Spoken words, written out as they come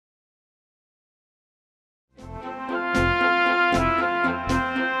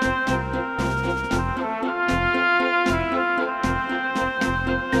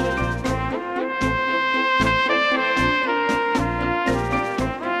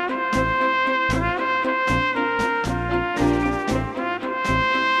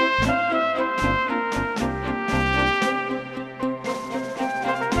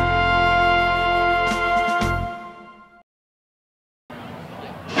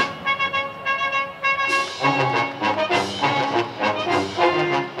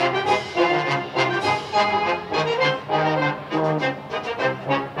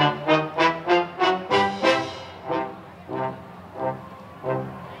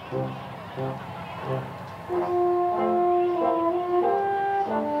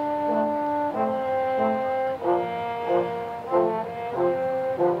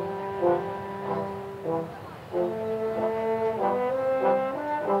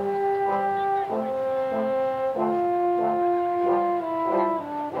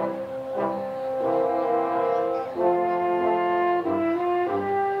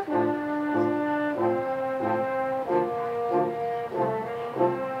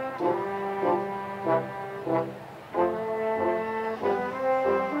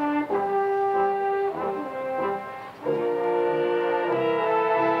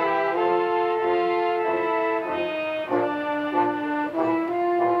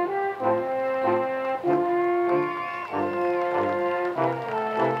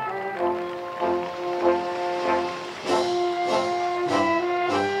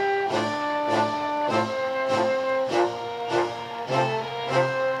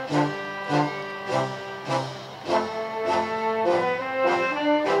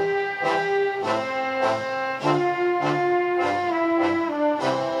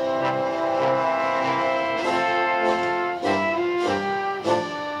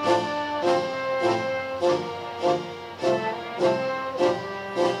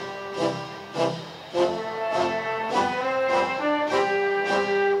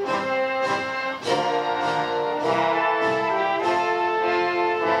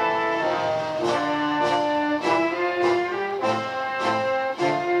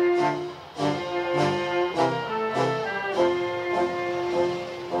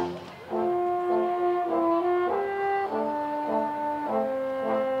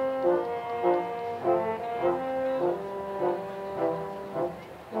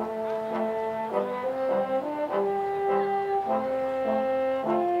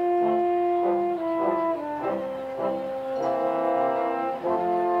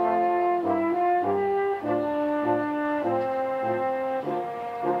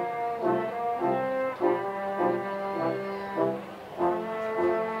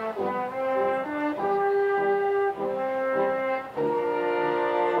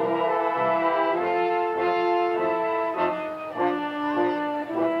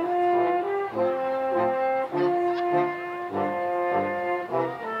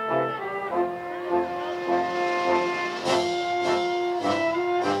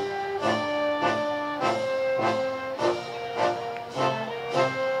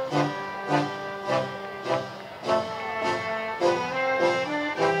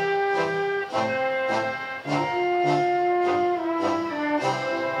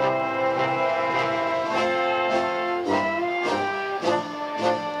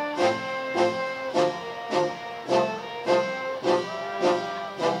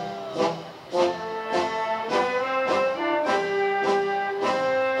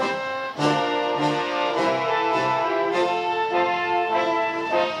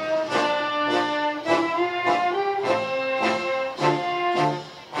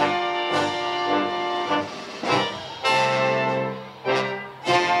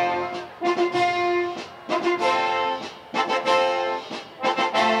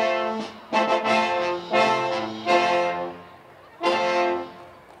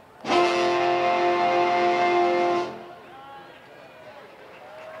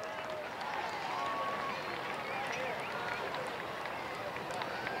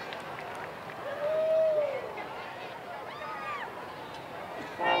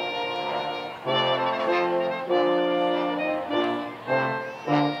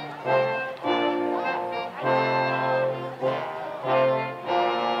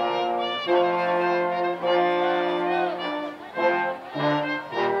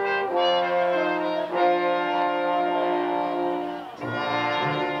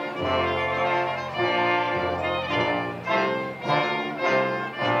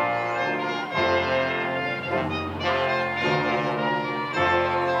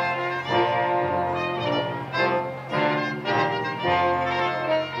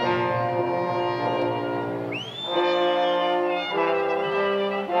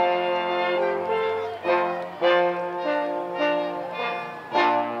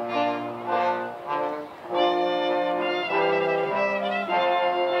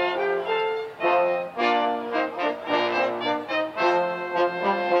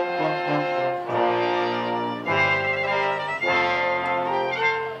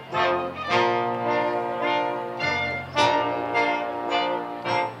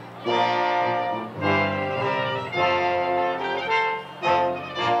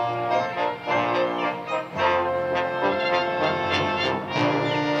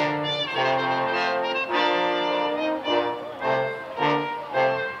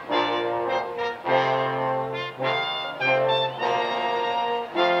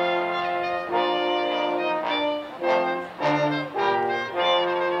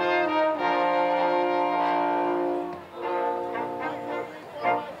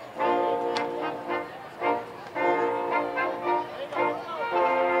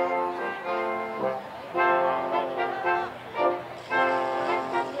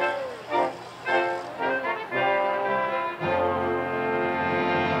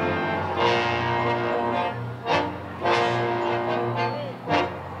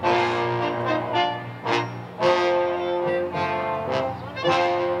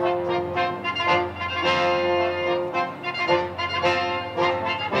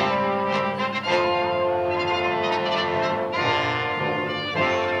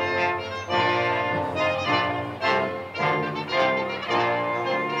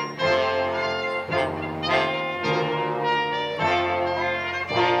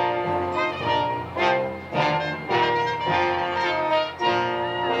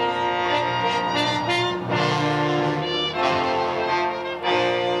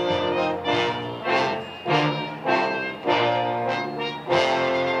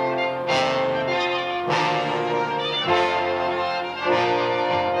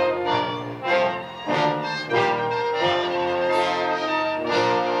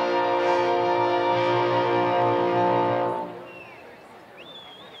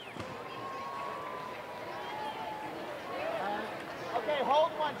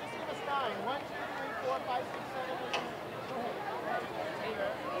hold one. Just give us 9. 1, 2, 3, 4, 5, 6, 7, 8. Go ahead.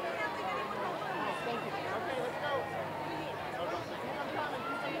 Nice, thank you. Okay, let's go. Keep them coming,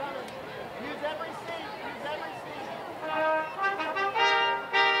 keep them coming. Use every seat, use every seat.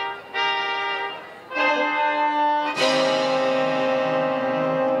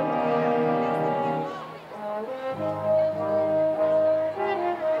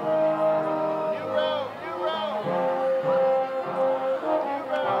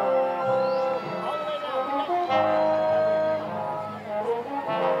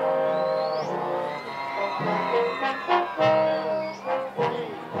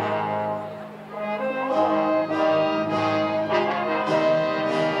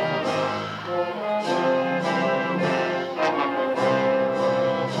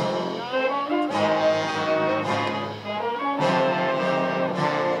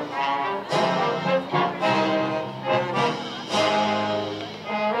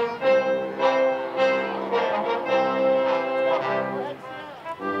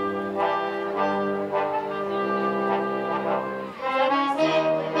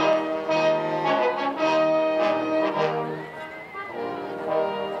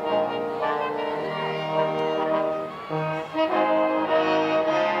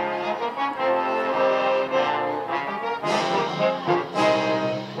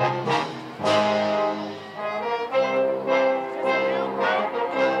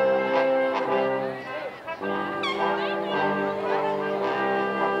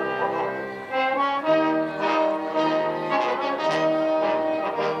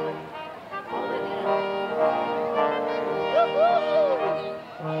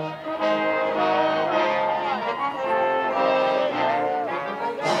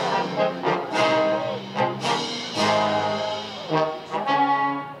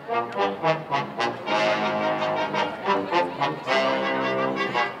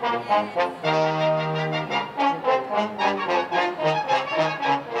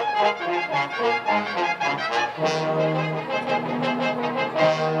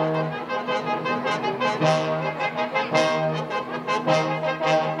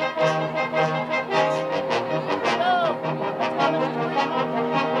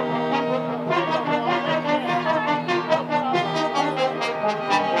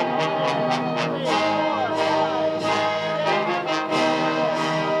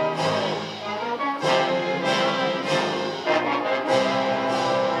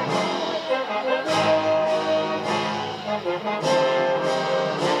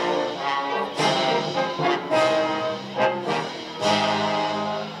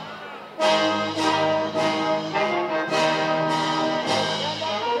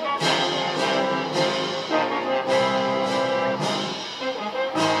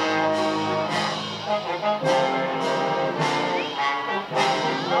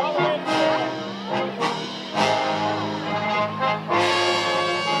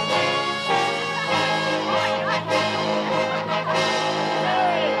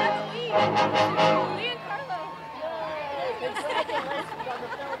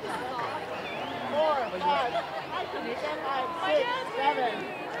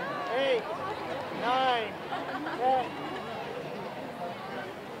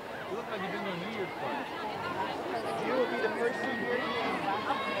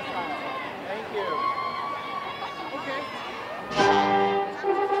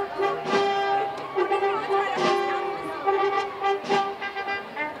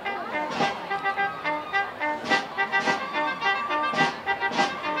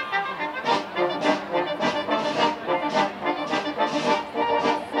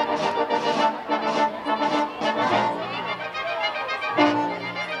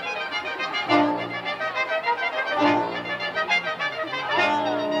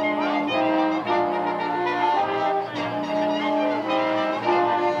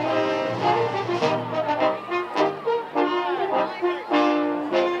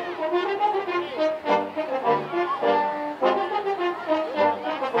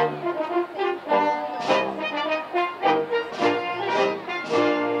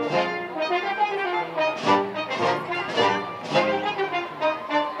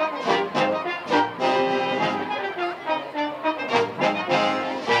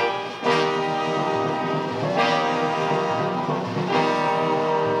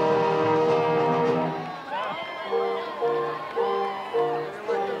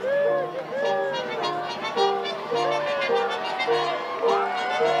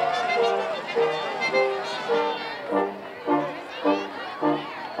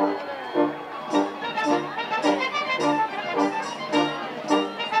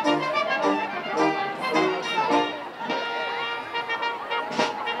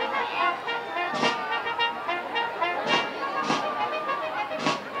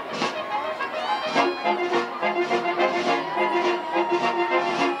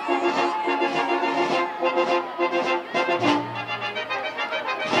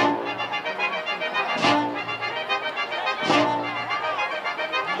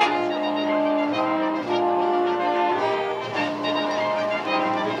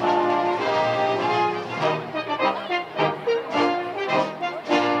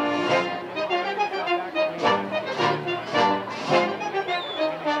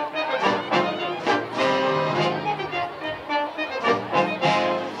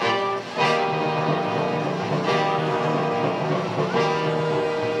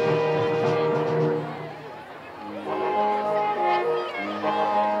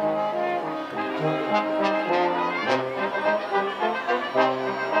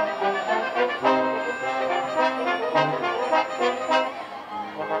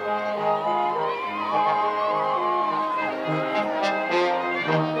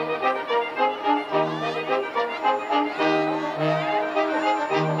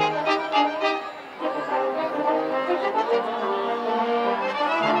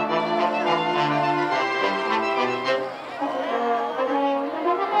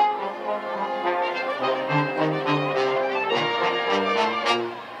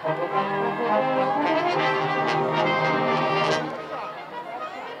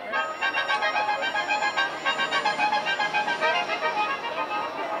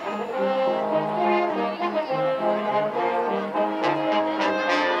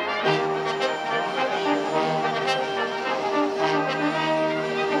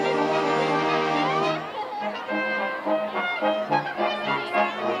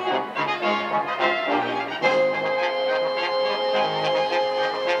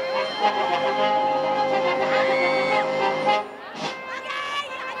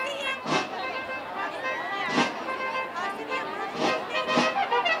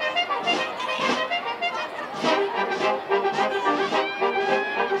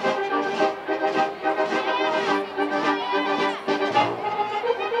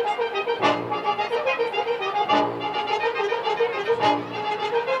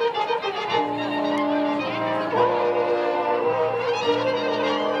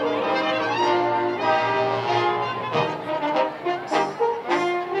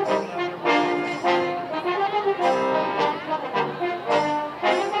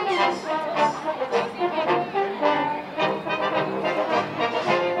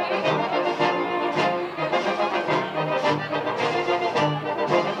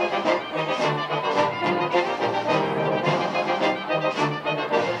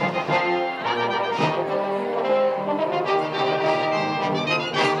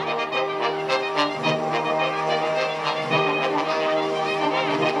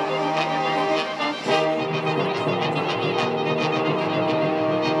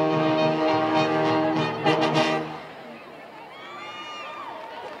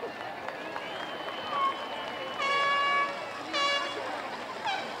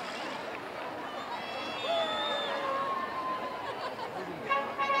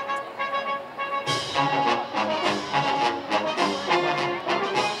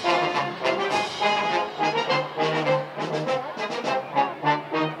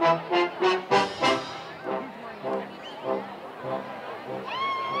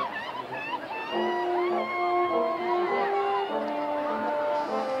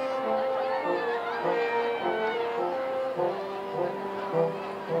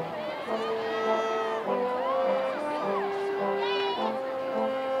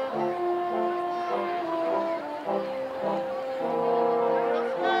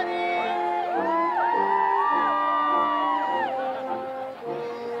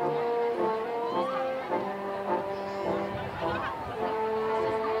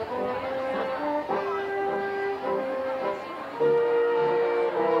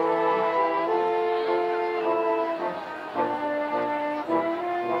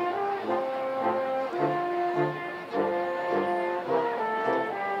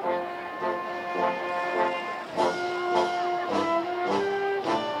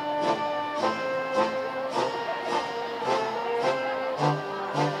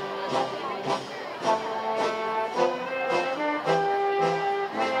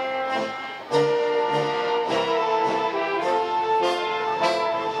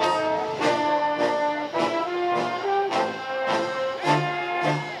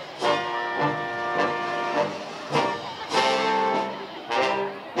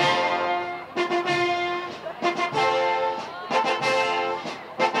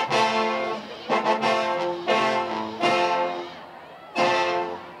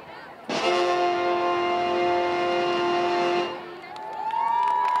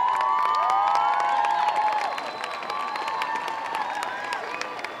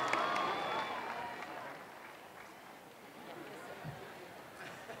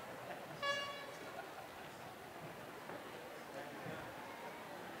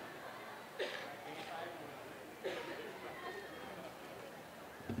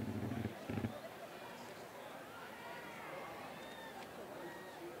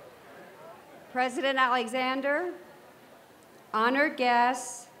 President Alexander, honored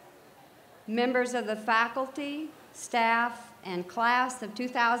guests, members of the faculty, staff, and class of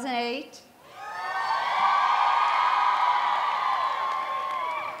 2008,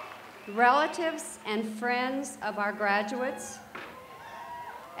 relatives and friends of our graduates,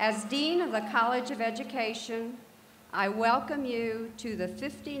 as Dean of the College of Education, I welcome you to the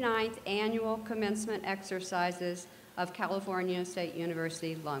 59th Annual Commencement Exercises of California State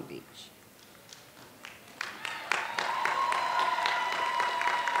University, Long Beach.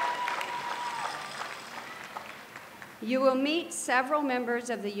 You will meet several members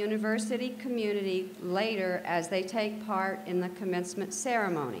of the university community later as they take part in the commencement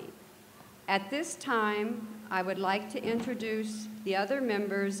ceremony. At this time, I would like to introduce the other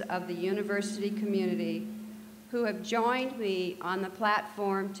members of the university community who have joined me on the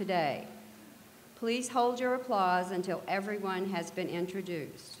platform today. Please hold your applause until everyone has been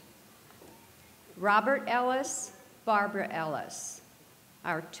introduced. Robert Ellis, Barbara Ellis,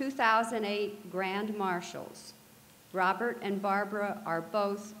 our 2008 Grand Marshals. Robert and Barbara are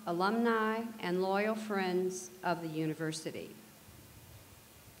both alumni and loyal friends of the university.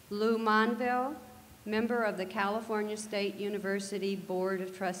 Lou Monville, member of the California State University Board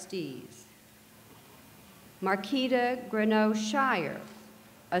of Trustees. Marquita Greneau-Shire,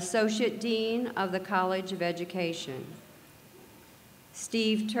 Associate Dean of the College of Education.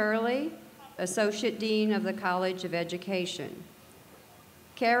 Steve Turley, Associate Dean of the College of Education.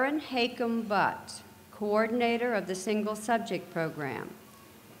 Karen Hakem-Butt, Coordinator of the Single Subject Program.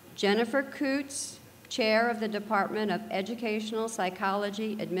 Jennifer Coots, Chair of the Department of Educational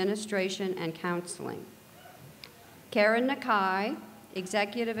Psychology, Administration, and Counseling. Karen Nakai,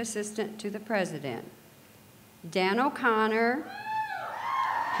 Executive Assistant to the President. Dan O'Connor,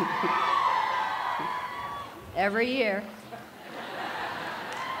 every year,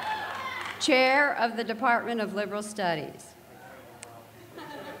 Chair of the Department of Liberal Studies.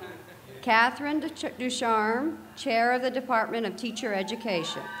 Catherine Ducharme, Chair of the Department of Teacher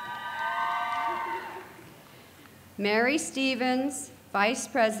Education. Mary Stevens, Vice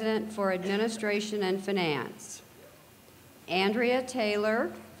President for Administration and Finance. Andrea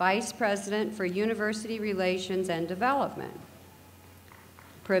Taylor, Vice President for University Relations and Development.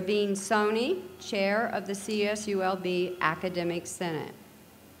 Praveen Soni, Chair of the CSULB Academic Senate.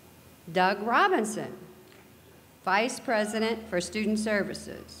 Doug Robinson, Vice President for Student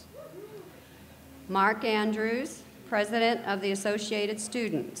Services. Mark Andrews, President of the Associated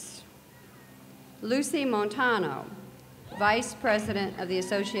Students. Lucy Montano, Vice President of the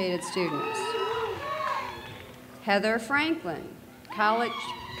Associated Students. Heather Franklin, College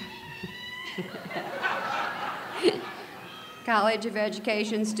of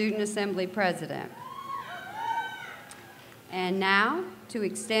Education Student Assembly President. And now, to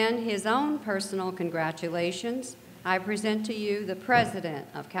extend his own personal congratulations, I present to you the President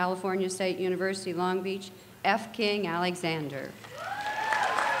of California State University, Long Beach, F. King Alexander.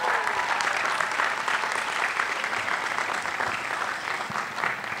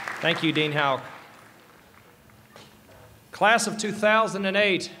 Thank you, Dean Houck. Class of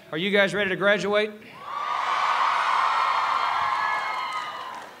 2008, are you guys ready to graduate?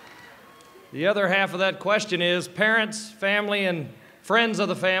 The other half of that question is, parents, family, and friends of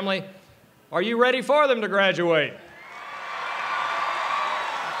the family, are you ready for them to graduate?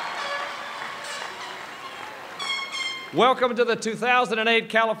 Welcome to the 2008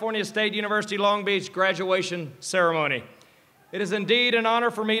 California State University Long Beach graduation ceremony. It is indeed an honor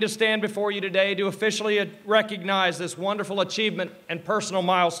for me to stand before you today to officially recognize this wonderful achievement and personal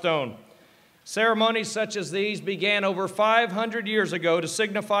milestone. Ceremonies such as these began over 500 years ago to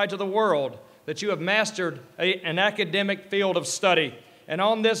signify to the world that you have mastered an academic field of study. And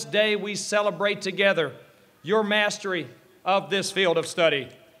on this day, we celebrate together your mastery of this field of study.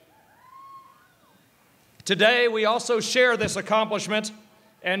 Today, we also share this accomplishment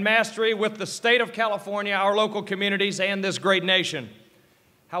and mastery with the state of California, our local communities, and this great nation.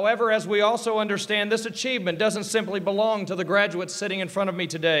 However, as we also understand, this achievement doesn't simply belong to the graduates sitting in front of me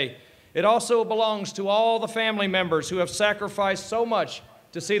today. It also belongs to all the family members who have sacrificed so much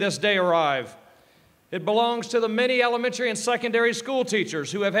to see this day arrive. It belongs to the many elementary and secondary school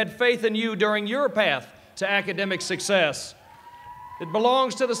teachers who have had faith in you during your path to academic success. It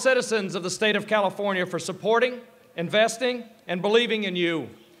belongs to the citizens of the state of California for supporting, investing, and believing in you.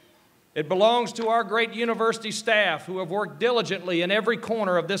 It belongs to our great university staff who have worked diligently in every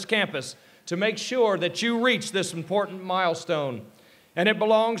corner of this campus to make sure that you reach this important milestone. And it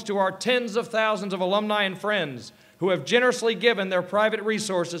belongs to our tens of thousands of alumni and friends who have generously given their private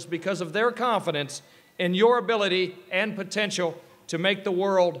resources because of their confidence in your ability and potential to make the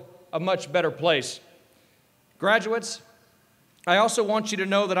world a much better place. Graduates, I also want you to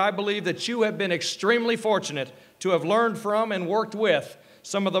know that I believe that you have been extremely fortunate to have learned from and worked with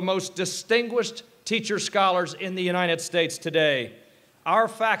some of the most distinguished teacher scholars in the United States today. Our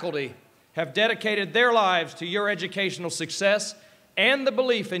faculty have dedicated their lives to your educational success and the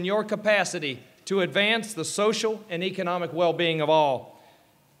belief in your capacity to advance the social and economic well-being of all.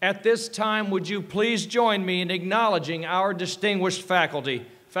 At this time, would you please join me in acknowledging our distinguished faculty?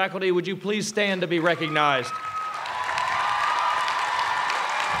 Faculty, would you please stand to be recognized?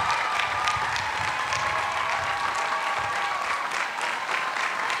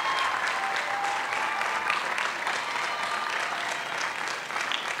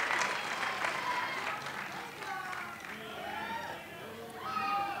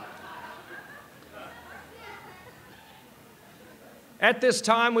 At this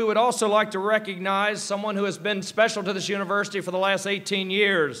time, we would also like to recognize someone who has been special to this university for the last 18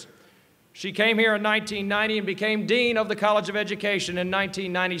 years. She came here in 1990 and became Dean of the College of Education in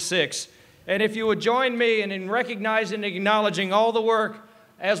 1996. And if you would join me in recognizing and acknowledging all the work,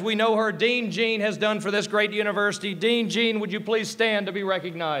 as we know her, Dean Jean has done for this great university. Dean Jean, would you please stand to be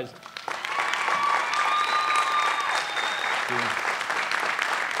recognized?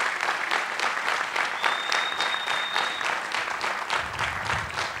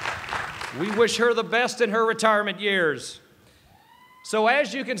 We wish her the best in her retirement years. So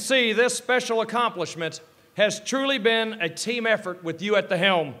as you can see, this special accomplishment has truly been a team effort with you at the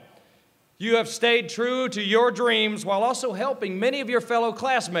helm. You have stayed true to your dreams while also helping many of your fellow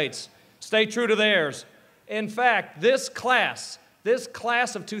classmates stay true to theirs. In fact, this class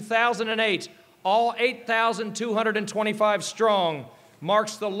of 2008, all 8,225 strong,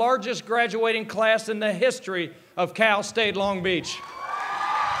 marks the largest graduating class in the history of Cal State Long Beach.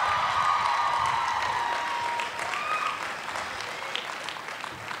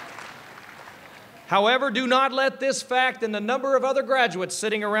 However, do not let this fact and the number of other graduates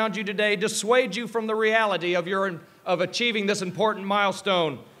sitting around you today dissuade you from the reality of achieving this important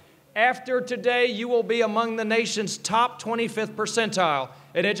milestone. After today, you will be among the nation's top 25th percentile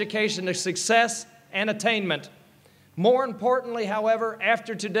in education success and attainment. More importantly, however,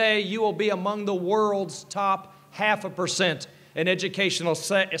 after today, you will be among the world's top 0.5% in educational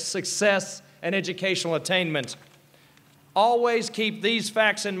success and educational attainment. Always keep these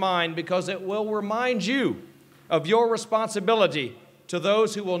facts in mind because it will remind you of your responsibility to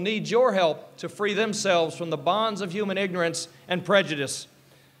those who will need your help to free themselves from the bonds of human ignorance and prejudice.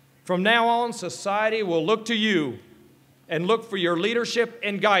 From now on, society will look to you and look for your leadership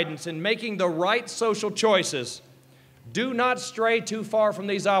and guidance in making the right social choices. Do not stray too far from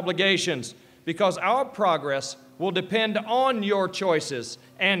these obligations because our progress will depend on your choices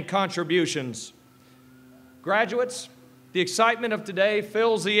and contributions. Graduates, the excitement of today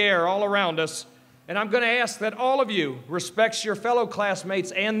fills the air all around us, and I'm going to ask that all of you respect your fellow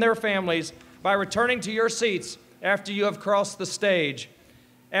classmates and their families by returning to your seats after you have crossed the stage.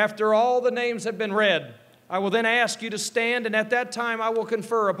 After all the names have been read, I will then ask you to stand, and at that time I will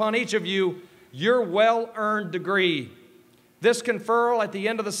confer upon each of you your well-earned degree. This conferral at the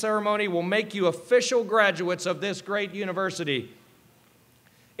end of the ceremony will make you official graduates of this great university.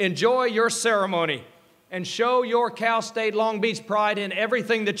 Enjoy your ceremony and show your Cal State Long Beach pride in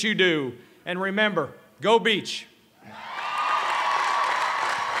everything that you do. And remember, go Beach!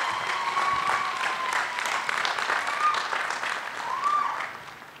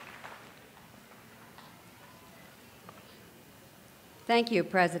 Thank you,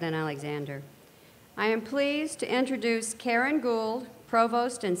 President Alexander. I am pleased to introduce Karen Gould,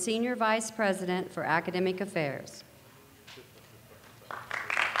 Provost and Senior Vice President for Academic Affairs.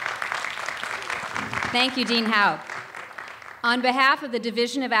 Thank you, Dean Howe. On behalf of the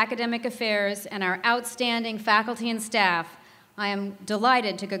Division of Academic Affairs and our outstanding faculty and staff, I am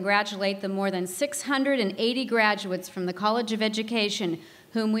delighted to congratulate the more than 680 graduates from the College of Education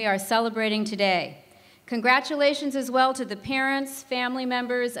whom we are celebrating today. Congratulations as well to the parents, family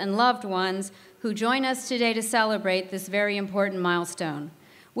members, and loved ones who join us today to celebrate this very important milestone.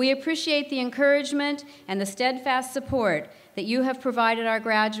 We appreciate the encouragement and the steadfast support that you have provided our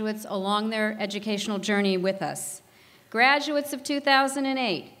graduates along their educational journey with us. Graduates of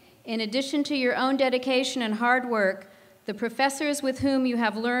 2008, in addition to your own dedication and hard work, the professors with whom you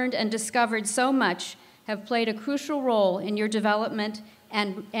have learned and discovered so much have played a crucial role in your development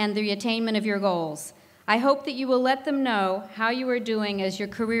and the attainment of your goals. I hope that you will let them know how you are doing as your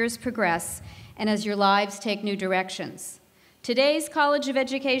careers progress and as your lives take new directions. Today's College of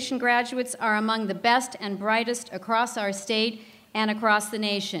Education graduates are among the best and brightest across our state and across the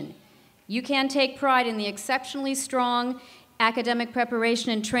nation. You can take pride in the exceptionally strong academic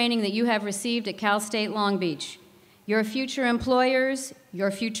preparation and training that you have received at Cal State Long Beach. Your future employers, your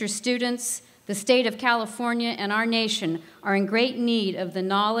future students, the state of California, and our nation are in great need of the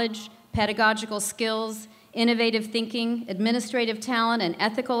knowledge, pedagogical skills, innovative thinking, administrative talent, and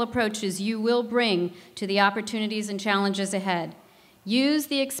ethical approaches you will bring to the opportunities and challenges ahead. Use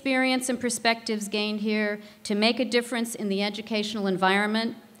the experience and perspectives gained here to make a difference in the educational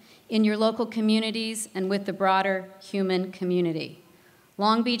environment, in your local communities, and with the broader human community.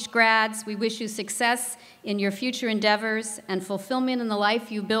 Long Beach grads, we wish you success in your future endeavors and fulfillment in the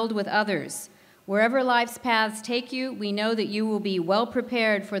life you build with others. Wherever life's paths take you, we know that you will be well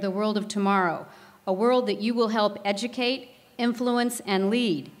prepared for the world of tomorrow, a world that you will help educate, influence, and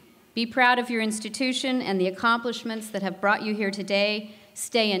lead. Be proud of your institution and the accomplishments that have brought you here today.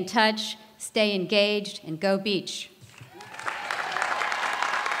 Stay in touch, stay engaged, and go Beach.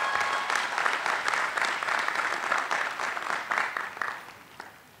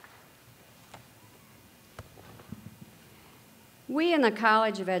 We in the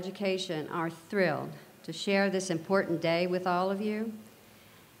College of Education are thrilled to share this important day with all of you.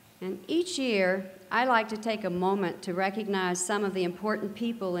 And each year, I like to take a moment to recognize some of the important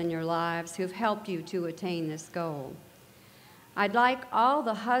people in your lives who've helped you to attain this goal. I'd like all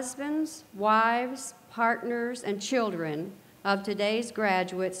the husbands, wives, partners, and children of today's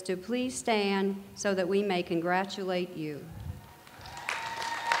graduates to please stand so that we may congratulate you.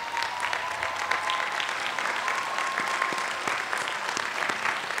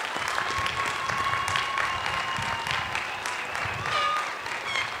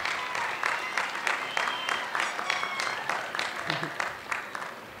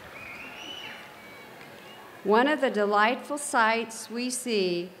 One of the delightful sights we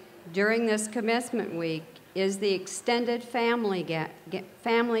see during this commencement week is the extended family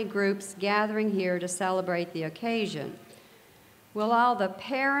groups gathering here to celebrate the occasion. Will all the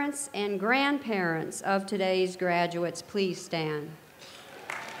parents and grandparents of today's graduates please stand?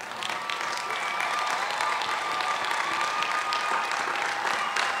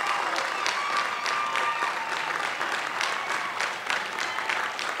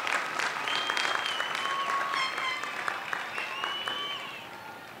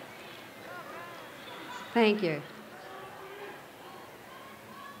 Thank you.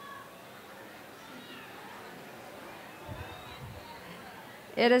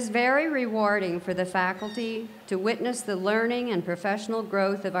 It is very rewarding for the faculty to witness the learning and professional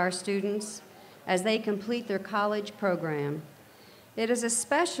growth of our students as they complete their college program. It is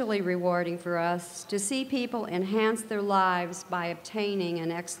especially rewarding for us to see people enhance their lives by obtaining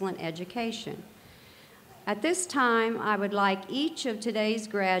an excellent education. At this time, I would like each of today's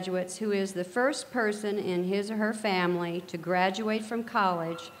graduates who is the first person in his or her family to graduate from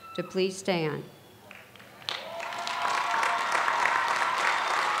college to please stand.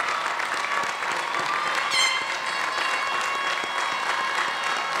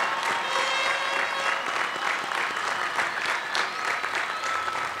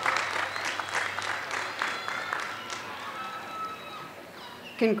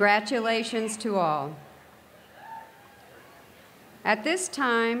 Congratulations to all. At this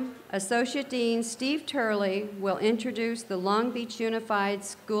time, Associate Dean Steve Turley will introduce the Long Beach Unified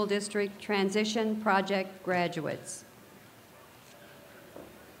School District Transition Project graduates.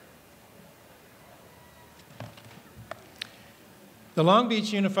 The Long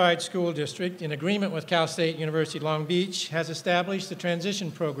Beach Unified School District, in agreement with Cal State University Long Beach, has established the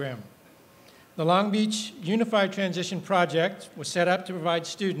Transition Program. The Long Beach Unified Transition Project was set up to provide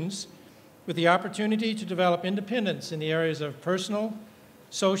students with the opportunity to develop independence in the areas of personal,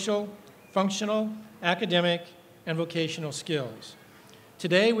 social, functional, academic, and vocational skills.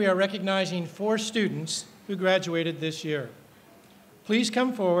 Today, we are recognizing 4 students who graduated this year. Please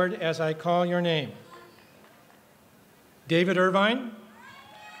come forward as I call your name. David Irvine,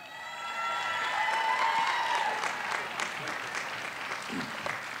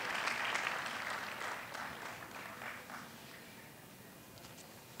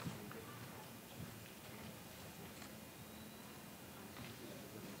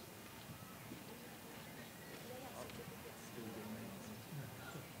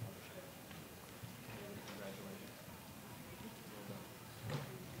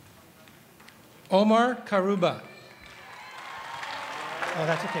 Omar Karuba. Oh,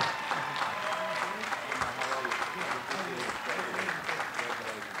 that's okay.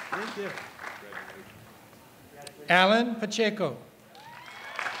 Alan Pacheco.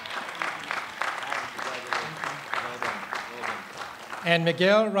 And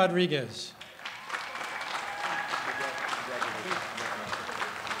Miguel Rodriguez.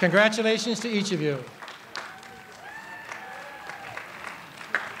 Congratulations to each of you.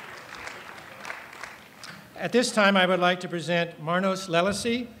 At this time, I would like to present Marnos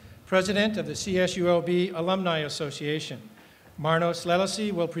Lelisi, President of the CSULB Alumni Association. Marnos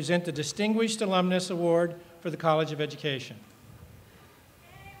Lelisi will present the Distinguished Alumnus Award for the College of Education.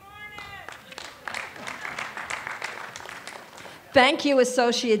 Thank you,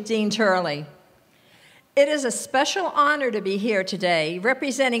 Associate Dean Turley. It is a special honor to be here today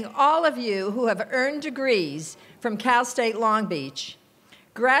representing all of you who have earned degrees from Cal State Long Beach.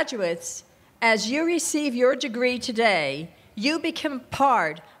 Graduates, as you receive your degree today, you become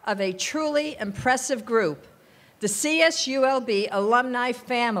part of a truly impressive group, the CSULB alumni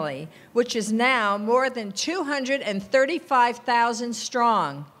family, which is now more than 235,000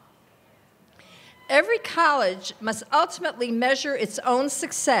 strong. Every college must ultimately measure its own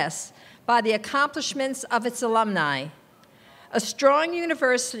success by the accomplishments of its alumni. A strong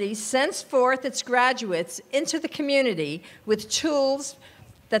university sends forth its graduates into the community with tools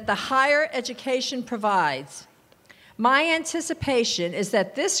that the higher education provides. My anticipation is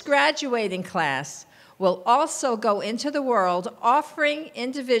that this graduating class will also go into the world offering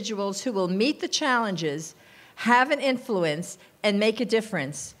individuals who will meet the challenges, have an influence, and make a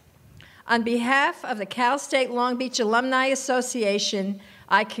difference. On behalf of the Cal State Long Beach Alumni Association,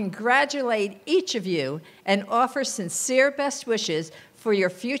 I congratulate each of you and offer sincere best wishes for your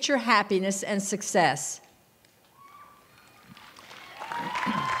future happiness and success.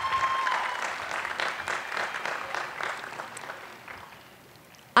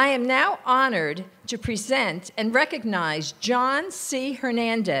 I am now honored to present and recognize John C.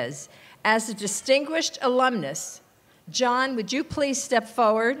 Hernandez as a distinguished alumnus. John, would you please step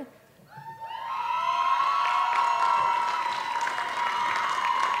forward?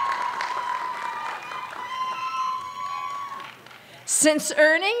 Since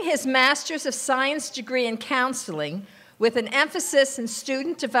earning his Master's of Science degree in counseling with an emphasis in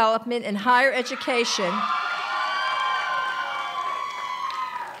student development and higher education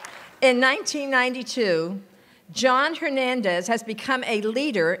in 1992, John Hernandez has become a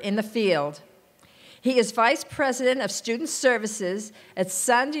leader in the field. He is Vice President of Student Services at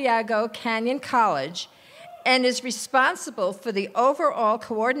San Diego Canyon College and is responsible for the overall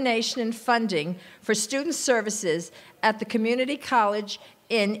coordination and funding for student services at the community college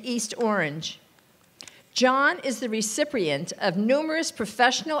in East Orange. John is the recipient of numerous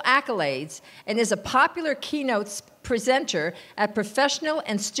professional accolades and is a popular keynote presenter at professional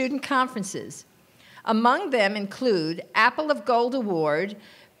and student conferences. Among them include Apple of Gold Award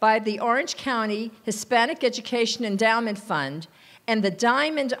by the Orange County Hispanic Education Endowment Fund and the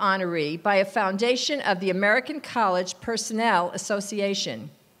Diamond Honoree by a foundation of the American College Personnel Association.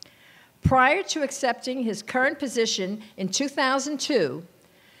 Prior to accepting his current position in 2002,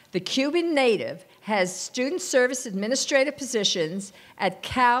 the Cuban native has student service administrative positions at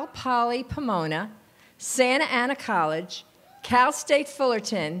Cal Poly Pomona, Santa Ana College, Cal State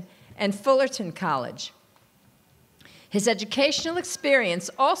Fullerton, and Fullerton College. His educational experience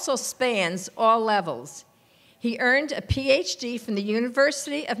also spans all levels. He earned a PhD from the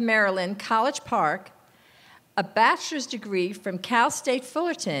University of Maryland, College Park, a bachelor's degree from Cal State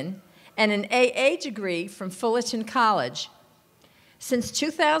Fullerton, and an AA degree from Fullerton College. Since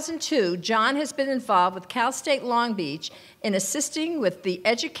 2002, John has been involved with Cal State Long Beach in assisting with the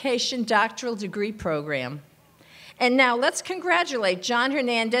Education Doctoral Degree Program. And now let's congratulate John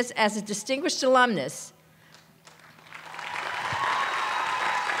Hernandez as a distinguished alumnus.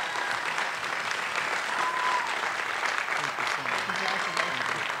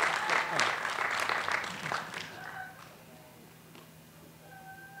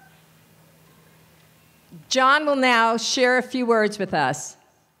 John will now share a few words with us.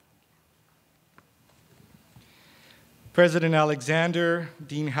 President Alexander,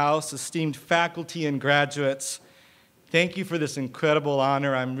 Dean House, esteemed faculty and graduates, thank you for this incredible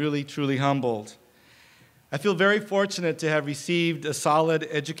honor. I'm really, truly humbled. I feel very fortunate to have received a solid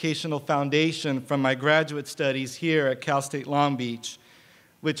educational foundation from my graduate studies here at Cal State Long Beach,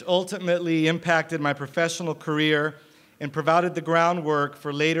 which ultimately impacted my professional career and provided the groundwork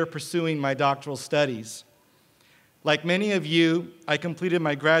for later pursuing my doctoral studies. Like many of you, I completed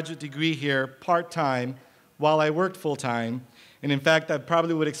my graduate degree here part-time while I worked full-time, and in fact, that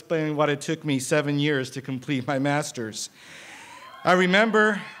probably would explain why it took me 7 years to complete my master's. I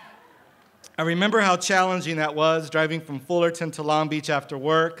remember how challenging that was, driving from Fullerton to Long Beach after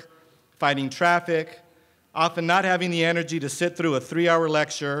work, fighting traffic, often not having the energy to sit through a 3-hour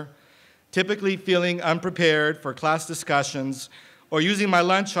lecture, typically feeling unprepared for class discussions, or using my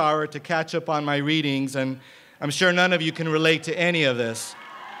lunch hour to catch up on my readings, and I'm sure none of you can relate to any of this.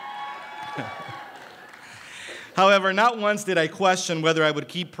 However, not once did I question whether I would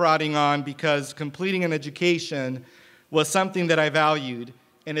keep prodding on, because completing an education was something that I valued,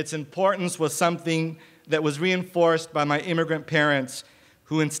 and its importance was something that was reinforced by my immigrant parents,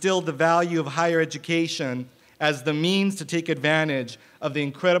 who instilled the value of higher education as the means to take advantage of the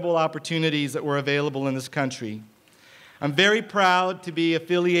incredible opportunities that were available in this country. I'm very proud to be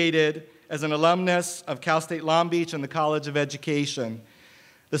affiliated as an alumnus of Cal State Long Beach and the College of Education.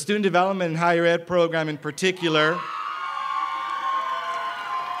 The Student Development and Higher Ed program in particular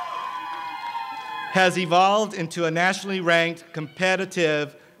has evolved into a nationally ranked,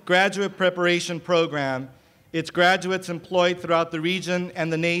 competitive graduate preparation program. Its graduates employed throughout the region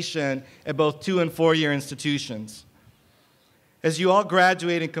and the nation at both 2- and 4-year institutions. As you all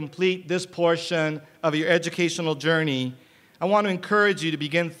graduate and complete this portion of your educational journey, I want to encourage you to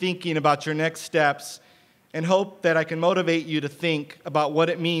begin thinking about your next steps, and hope that I can motivate you to think about what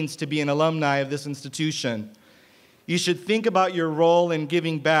it means to be an alumni of this institution. You should think about your role in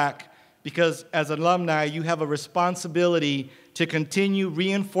giving back, because as alumni, you have a responsibility to continue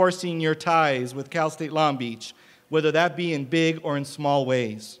reinforcing your ties with Cal State Long Beach, whether that be in big or in small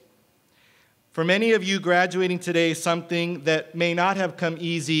ways. For many of you, graduating today is something that may not have come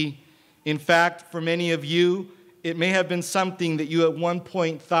easy. In fact, for many of you, it may have been something that you at one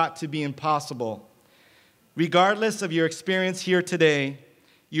point thought to be impossible. Regardless of your experience here today,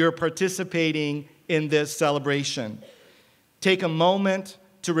 you're participating in this celebration. Take a moment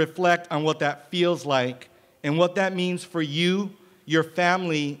to reflect on what that feels like and what that means for you, your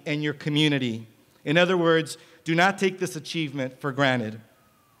family, and your community. In other words, do not take this achievement for granted.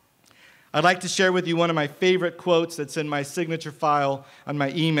 I'd like to share with you one of my favorite quotes that's in my signature file on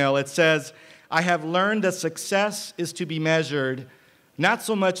my email. It says, "I have learned that success is to be measured not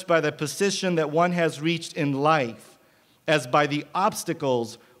so much by the position that one has reached in life as by the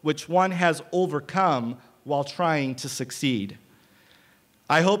obstacles which one has overcome while trying to succeed."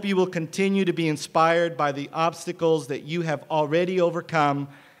 I hope you will continue to be inspired by the obstacles that you have already overcome,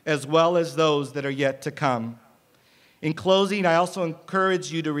 as well as those that are yet to come. In closing, I also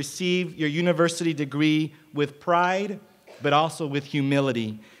encourage you to receive your university degree with pride, but also with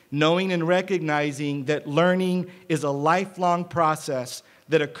humility, knowing and recognizing that learning is a lifelong process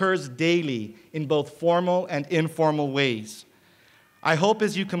that occurs daily in both formal and informal ways. I hope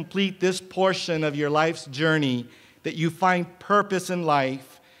as you complete this portion of your life's journey that you find purpose in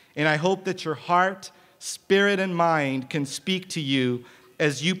life, and I hope that your heart, spirit, and mind can speak to you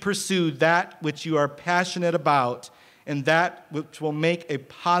as you pursue that which you are passionate about and that which will make a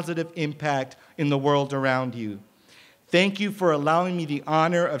positive impact in the world around you. Thank you for allowing me the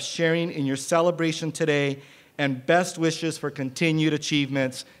honor of sharing in your celebration today, and best wishes for continued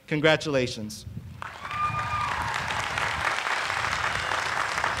achievements. Congratulations.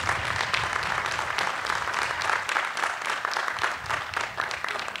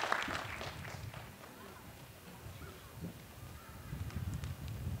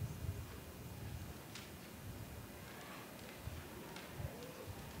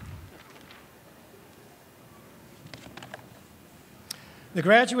 The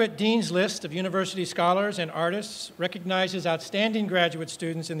Graduate Dean's List of University Scholars and Artists recognizes outstanding graduate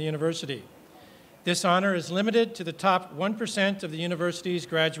students in the university. This honor is limited to the top 1% of the university's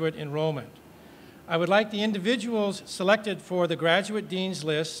graduate enrollment. I would like the individuals selected for the Graduate Dean's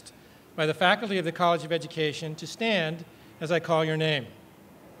List by the faculty of the College of Education to stand as I call your name.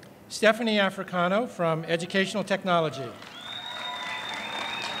 Stephanie Africano from Educational Technology.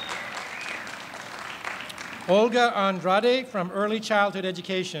 Olga Andrade from Early Childhood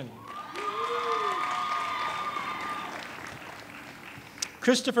Education.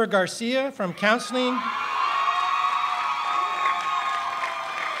 Christopher Garcia from Counseling.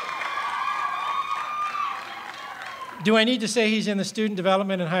 Do I need to say he's in the Student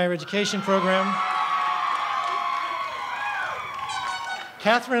Development and Higher Education program?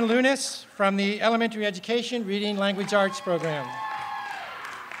 Catherine Lunis from the Elementary Education Reading Language Arts program.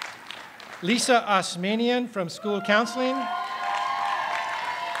 Lisa Osmanian from School Counseling,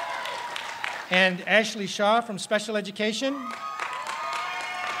 and Ashley Shaw from Special Education.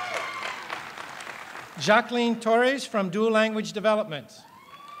 Jacqueline Torres from Dual Language Development.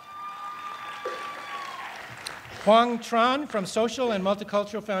 Huang Tran from Social and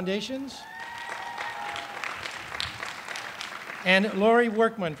Multicultural Foundations. And Lori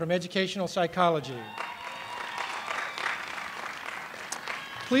Workman from Educational Psychology.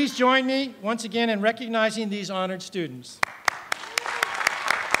 Please join me once again in recognizing these honored students.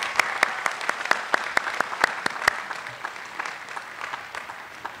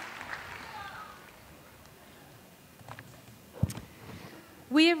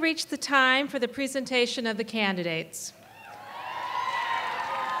 We have reached the time for the presentation of the candidates.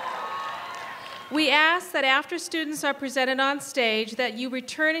 We ask that after students are presented on stage that you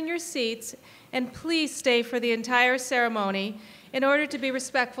return in your seats and please stay for the entire ceremony in order to be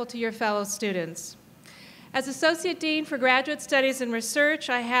respectful to your fellow students. As Associate Dean for Graduate Studies and Research,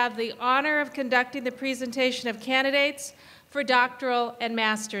 I have the honor of conducting the presentation of candidates for doctoral and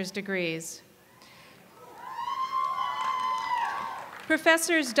master's degrees.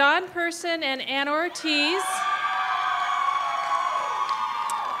 Professors Don Person and Anna Ortiz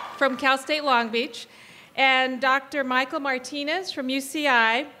from Cal State Long Beach and Dr. Michael Martinez from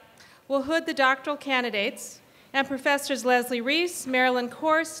UCI will hood the doctoral candidates, and Professors Leslie Reese, Marilyn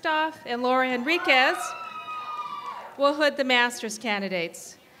Korstoff, and Laura Henriquez will hood the master's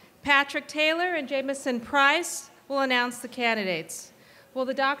candidates. Patrick Taylor and Jamison Price will announce the candidates. Will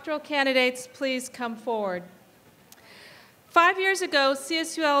the doctoral candidates please come forward? 5 years ago,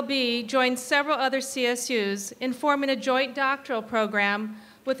 CSULB joined several other CSUs in forming a joint doctoral program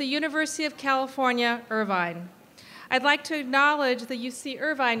with the University of California, Irvine. I'd like to acknowledge the UC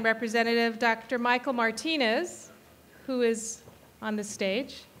Irvine representative, Dr. Michael Martinez, who is on the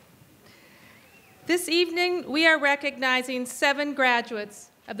stage. This evening, we are recognizing 7 graduates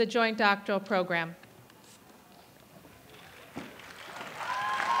of the joint doctoral program.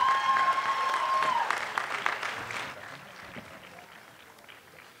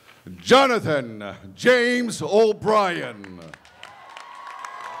 Jonathan James O'Brien.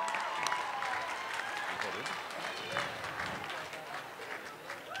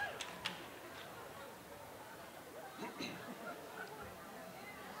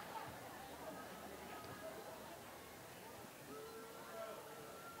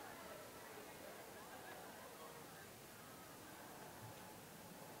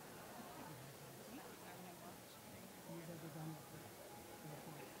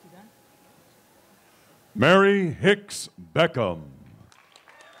 Mary Hicks Beckham.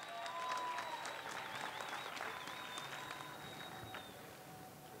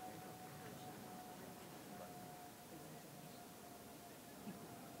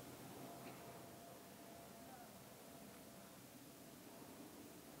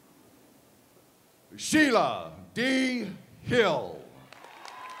 Sheila D. Hill.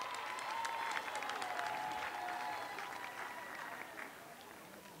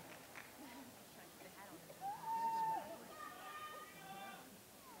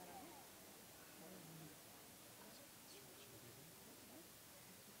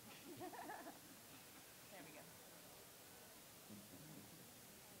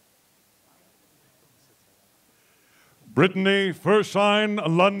 Brittany Fershine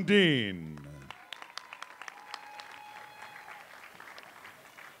Lundeen.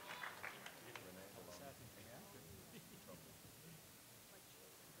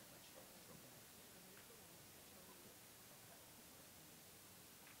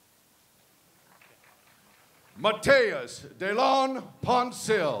 Mateus Delon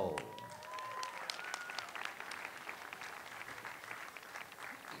Poncil.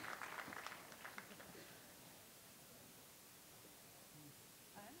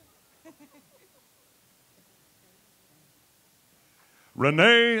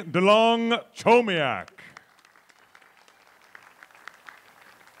 Renee DeLong Chomiak.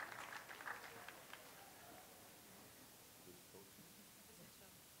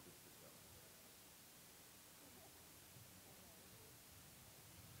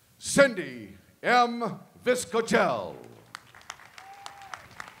 Cindy M. Viscochel.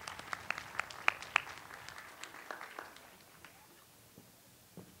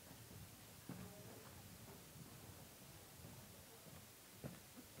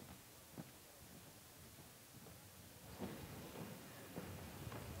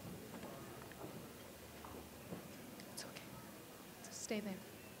 It's okay. Just stay there.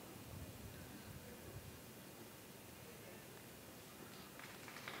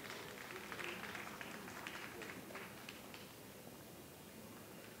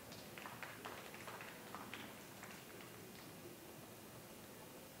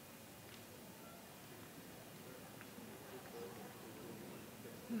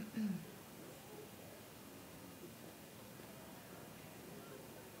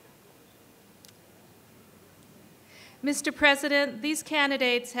 Mr. President, these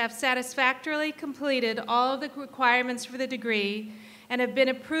candidates have satisfactorily completed all of the requirements for the degree and have been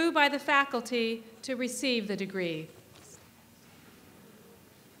approved by the faculty to receive the degree.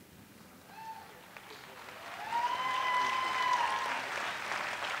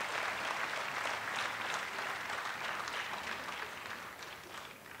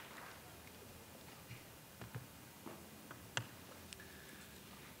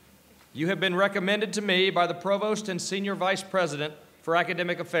 You have been recommended to me by the Provost and Senior Vice President for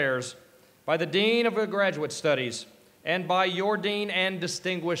Academic Affairs, by the Dean of Graduate Studies, and by your Dean and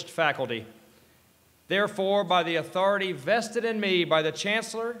distinguished faculty. Therefore, by the authority vested in me by the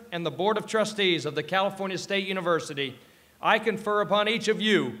Chancellor and the Board of Trustees of the California State University, I confer upon each of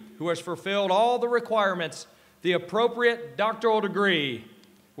you who has fulfilled all the requirements the appropriate doctoral degree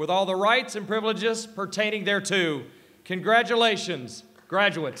with all the rights and privileges pertaining thereto. Congratulations,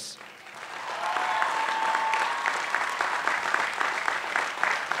 graduates.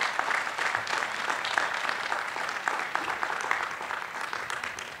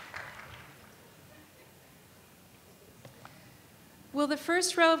 Will the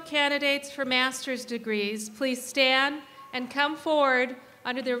first row of candidates for master's degrees please stand and come forward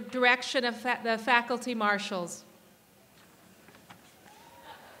under the direction of the faculty marshals?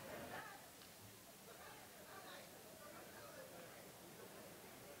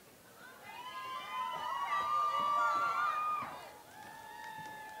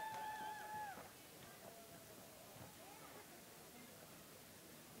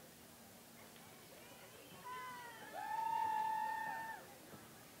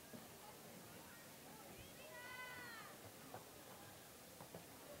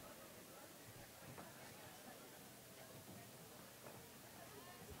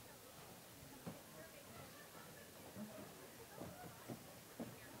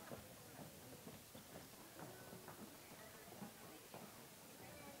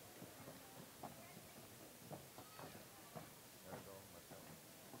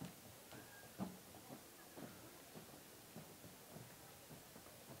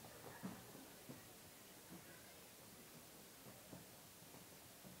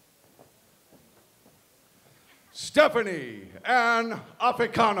 Stephanie Ann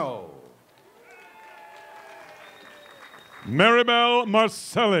Apicano. Maribel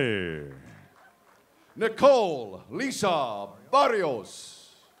Marcelli. Nicole Lisa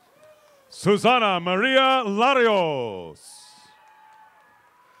Barrios. Susana Maria Larios.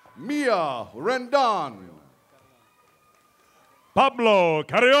 Mia Rendon. Pablo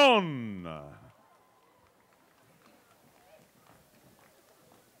Carrion.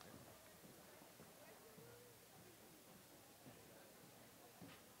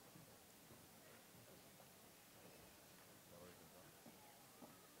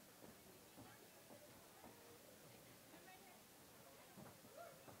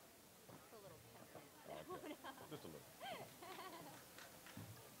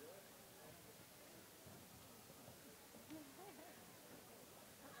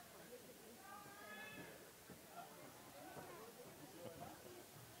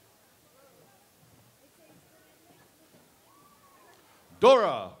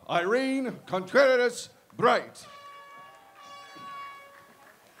 Dora Irene Contreras Bright.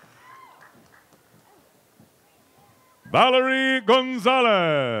 Valerie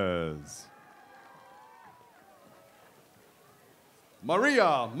Gonzalez.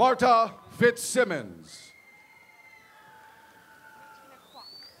 Maria Marta Fitzsimmons.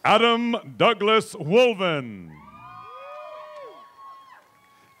 Adam Douglas Wolven.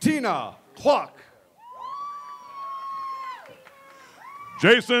 Tina Kwok.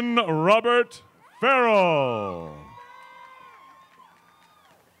 Jason Robert Farrell.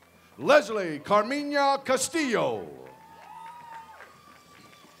 Leslie Carmina Castillo.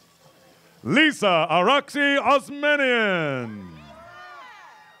 Lisa Araxi Osmanian.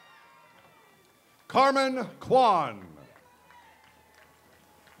 Carmen Kwan.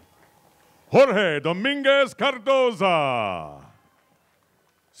 Jorge Dominguez Cardoza.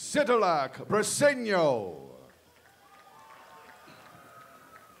 Citalac Breseño.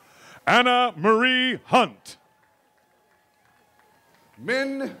 Anna Marie Hunt.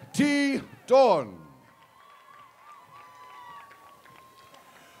 Min T. Dawn.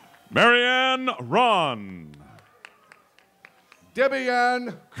 Marianne Ron. Debbie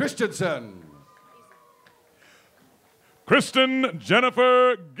Ann Christensen. Kristen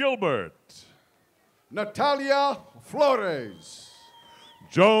Jennifer Gilbert. Natalia Flores.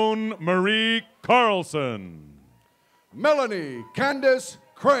 Joan Marie Carlson. Melanie Candace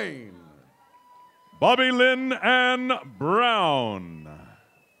Crane. Bobby Lynn Ann Brown.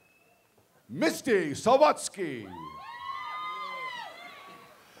 Misty Sawatsky.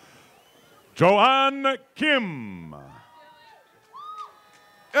 Joanne Kim.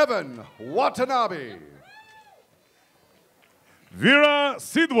 Evan Watanabe. Vera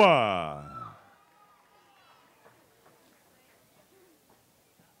Sidwa.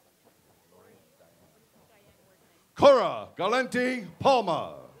 Cora Galenti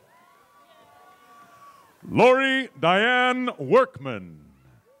Palma. Lori Diane Workman.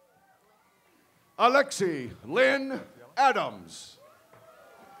 Alexi Lynn Adams.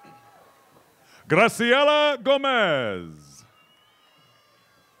 Graciela Gomez.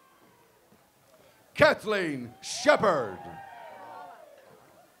 Kathleen Shepard.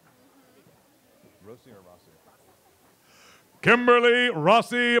 Kimberly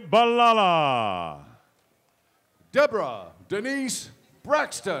Rossi Balala. Deborah Denise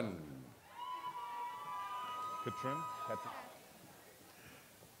Braxton.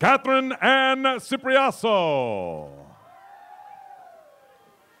 Catherine Ann Cipriaso.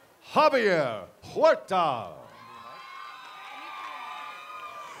 Javier Huerta.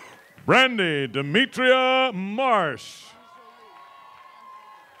 Brandy Demetria Marsh.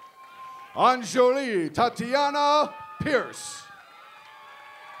 Anjali Tatiana Pierce.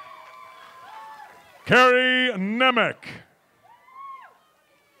 Carrie Nemec.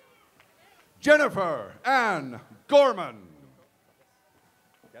 Jennifer Ann Gorman.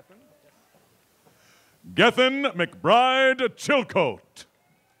 Gethin McBride Chilcote.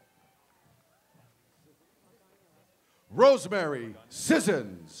 Rosemary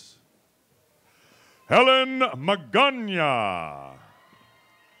Sissons. Helen Magana.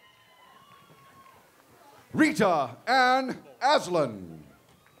 Rita Ann Aslan.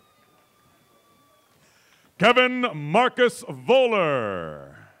 Kevin Marcus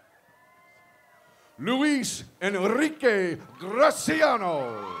Voller. Luis Enrique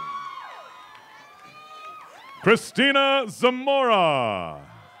Graciano. Christina Zamora.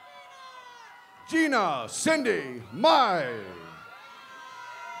 Gina Cindy Mai.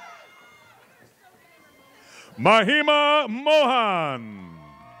 Mahima Mohan.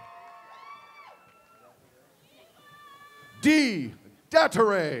 D.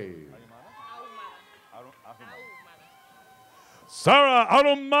 Datere. Sarah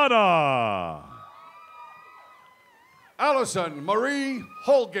Arumada. Allison Marie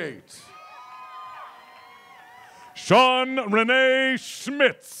Holgate. Sean Renee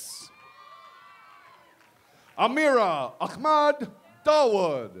Schmitz. Amira Ahmad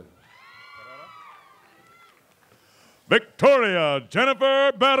Dawood. Victoria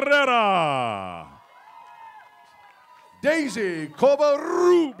Jennifer Barrera. Daisy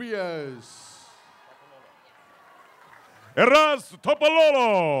Covarrubias. Eras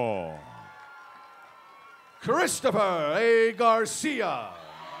Topololo. Christopher A. Garcia.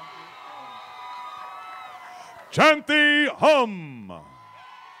 Chanti Hum.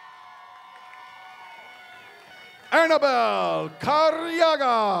 Annabelle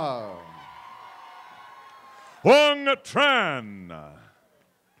Carriaga. Huang Tran.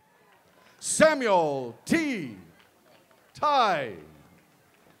 Samuel T. Tai.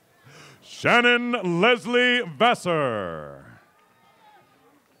 Shannon Leslie Vassar.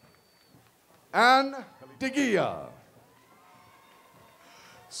 Ann DeGia.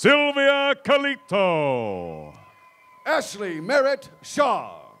 Sylvia Calito. Ashley Merritt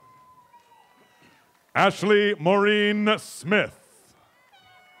Shaw. Ashley Maureen Smith.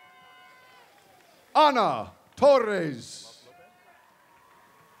 Ana Torres.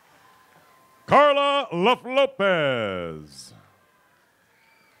 Carla Luff Lopez.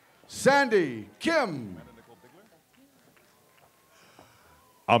 Sandy Kim.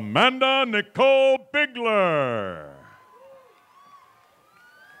 Amanda Nicole Bigler.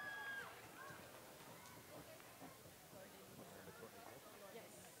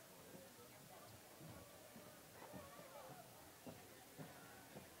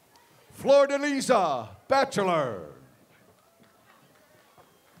 Flor de Lisa Bachelor.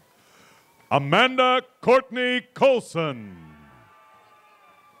 Amanda Courtney Colson.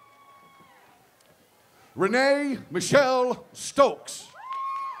 Renee Michelle Stokes.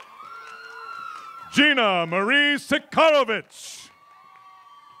 Gina Marie Sikarovich.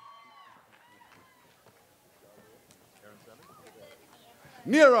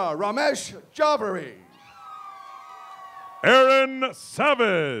 Nira Ramesh Javeri. Aaron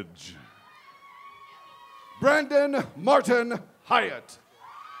Savage. Brandon Martin Hyatt.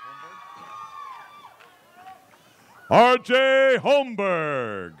 R.J.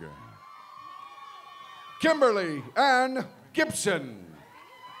 Holmberg. Kimberly Ann Gibson.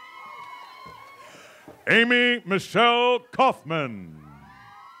 Amy Michelle Kaufman.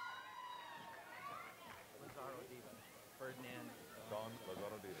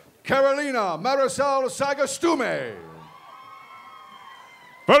 Carolina Marisol Sagastume.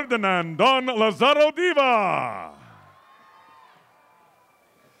 Ferdinand Don Lazaro Diva.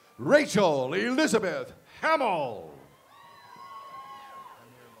 Rachel Elizabeth Hamill.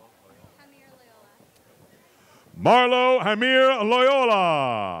 Marlo Hamir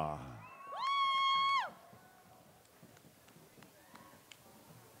Loyola.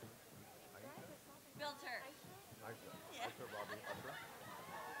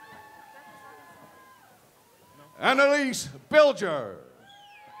 Annalise Bilger.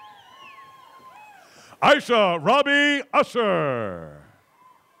 Aisha Robbie Usher.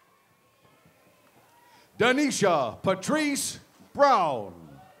 Danisha Patrice Brown.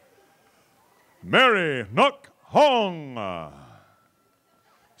 Mary Nuk Hong.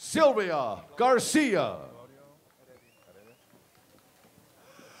 Sylvia Garcia.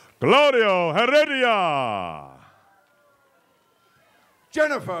 Claudio Heredia.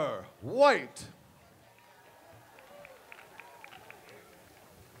 Jennifer White.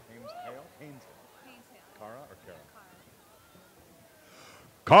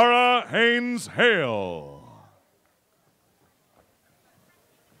 Cara Haynes Hale.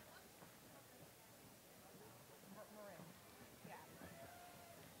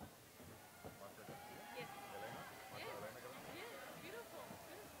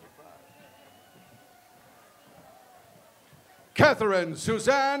 Catherine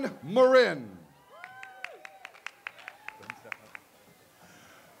Suzanne Marin.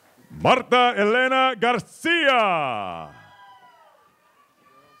 Marta Elena Garcia.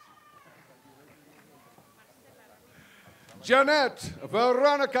 Jeanette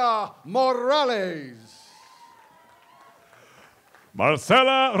Veronica Morales.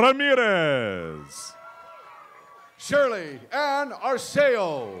 Marcela Ramirez. Shirley Ann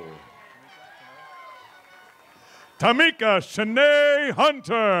Arceo. Tamika Shanae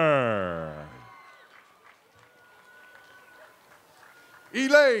Hunter.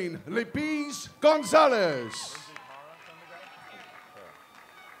 Elaine Lipiz Gonzalez.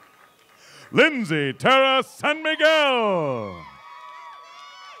 Lindsay Tara San Miguel.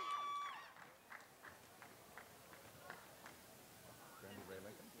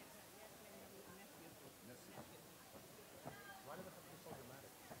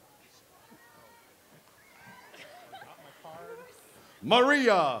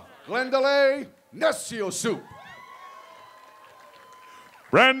 Maria Glendale Nescio Soup.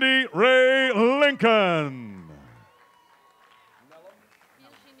 Brandy Ray Lincoln.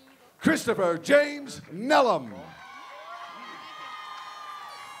 Christopher James Nellum.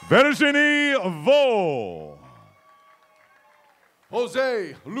 Virginie Vaux.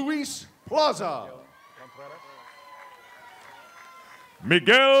 Jose Luis Plaza.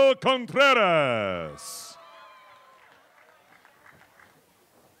 Miguel Contreras.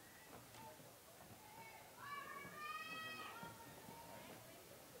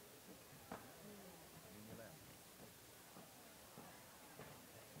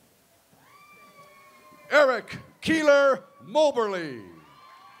 Eric Keeler Moberly.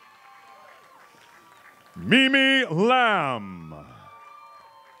 Mimi Lamb.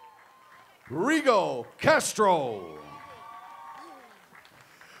 Rigo Castro.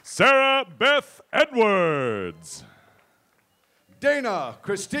 Sarah Beth Edwards. Dana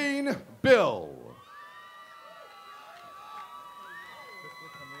Christine Bill.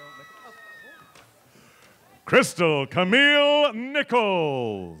 Crystal Camille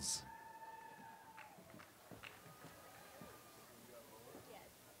Nichols.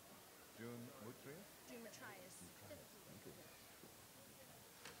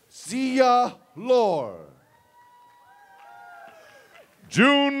 Zia Lore.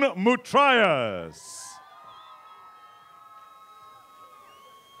 June Mutrias.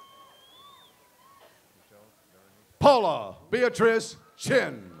 Paula Beatrice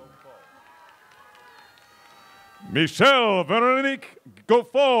Chin. Michelle Veronique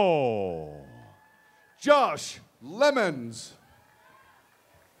Goffo. Josh Lemons.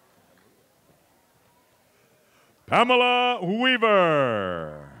 Pamela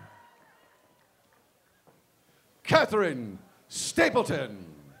Weaver. Catherine Stapleton.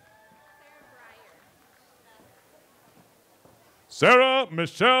 Sarah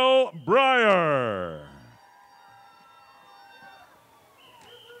Michelle Breyer.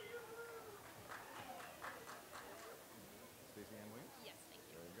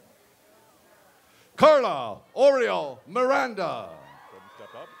 Carla Oriel Miranda.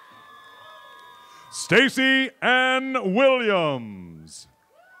 Stacy Ann Williams.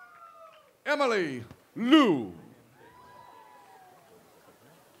 Emily Liu.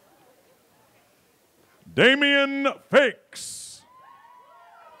 Damian Fakes.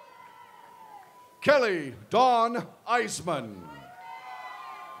 Kelly Dawn Eisman.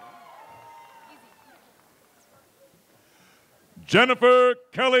 Jennifer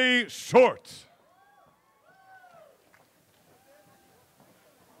Kelly Short.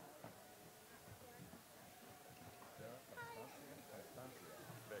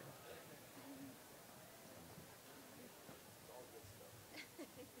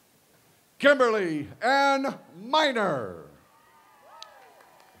 Kimberly Ann Miner.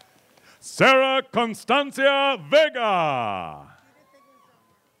 Sarah Constancia Vega.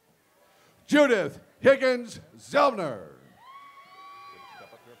 Judith Higgins Zellner.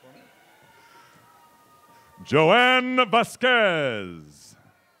 Joanne Vasquez.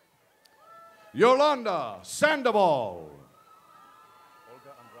 Yolanda Sandoval.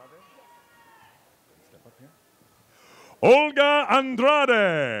 Olga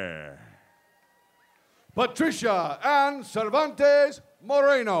Andrade. Patricia Ann Cervantes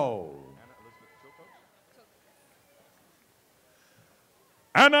Moreno.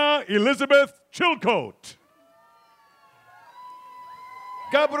 Anna Elizabeth Chilcote.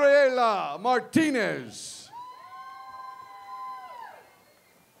 Gabriela Martinez.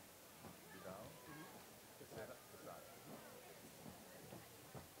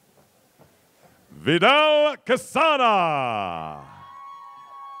 Vidal Quesada.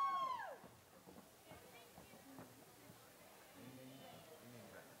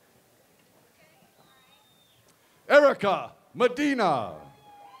 Erica Medina.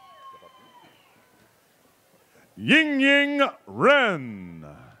 Ying Ying Ren.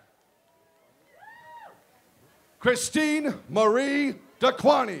 Christine Marie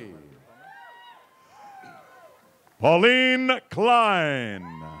Daquani. Pauline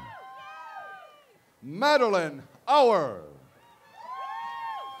Klein. Madeline Auer.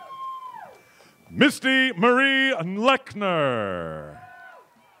 Misty Marie Lechner.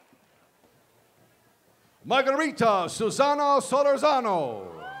 Margarita Susana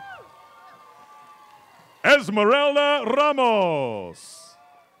Solorzano. Esmeralda Ramos.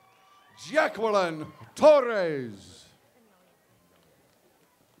 Jacqueline Torres.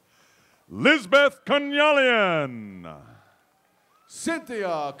 Lisbeth Conyalian.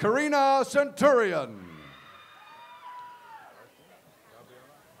 Cynthia Karina Centurion.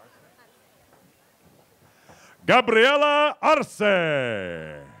 Gabriela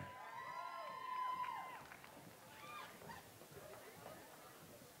Arce.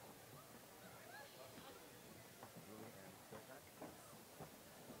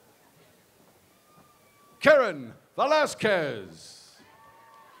 Karen Velasquez.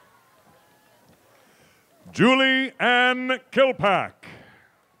 Julie Ann Kilpack.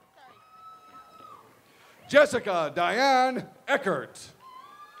 Jessica Diane Eckert.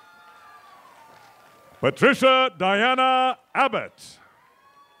 Patricia Diana Abbott.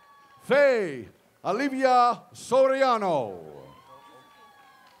 Faye Olivia Soriano.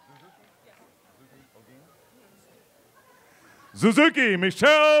 Suzuki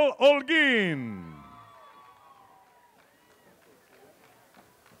Michelle Olguin.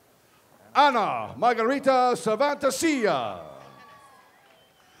 Ana Margarita Savantasia.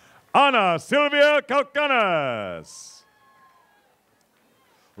 Ana Silvia Calcanas.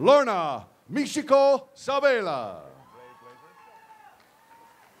 Lorna Michiko Sabela.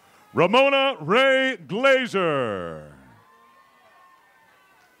 Ramona Ray Glazer.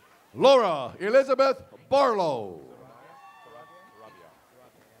 Laura Elizabeth Barlow.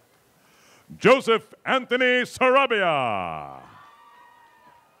 Joseph Anthony Sarabia.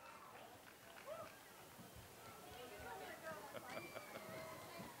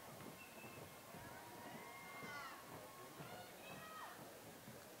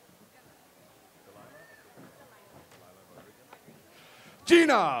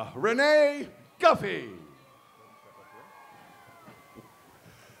 Gina Renee Guffey.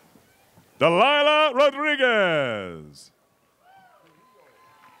 Delilah Rodriguez.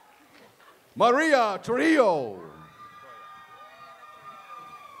 Maria Trujillo.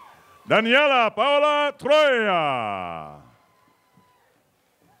 Daniela Paola Troya.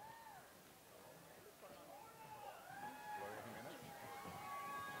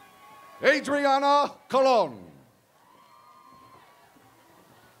 Adriana Colon.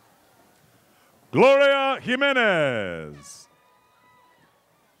 Gloria Jimenez.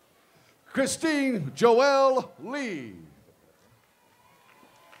 Christine Joelle Lee.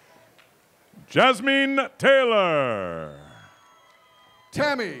 Jasmine Taylor.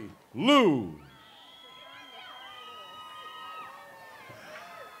 Tammy Lou.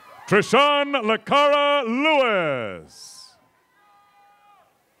 Trishan Lacara Lewis.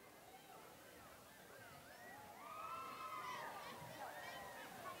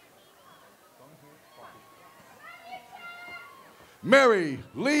 Mary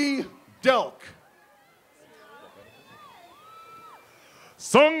Lee Delk.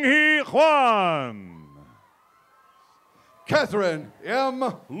 Sung-hee Juan. Catherine M.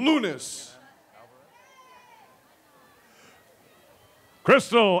 Lunis.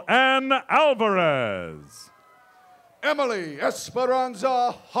 Crystal Ann Alvarez. Emily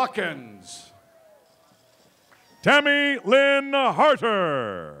Esperanza Hawkins. Tammy Lynn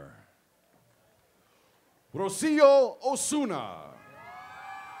Harter. Rocio Osuna.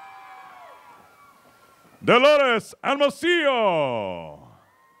 Dolores Almosillo.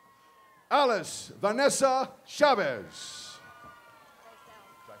 Alice Vanessa Chavez.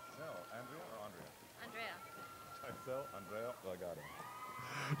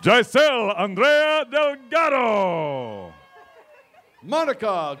 Giselle Andrea Delgado.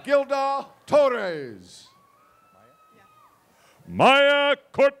 Monica Gilda Torres. Maya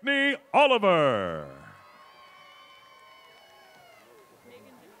Courtney Oliver.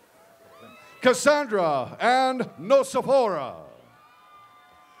 Cassandra Ann Nosifora.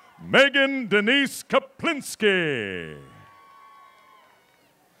 Megan Denise Kaplinsky.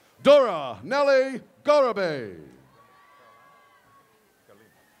 Dora Nelly Gorobe.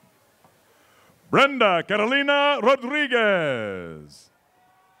 Brenda Carolina Rodriguez.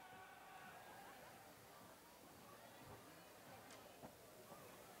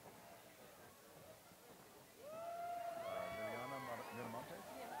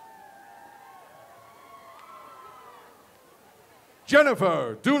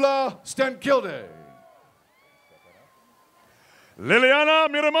 Jennifer Dula Stenkilde. Liliana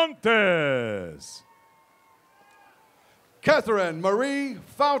Miramontes. Catherine Marie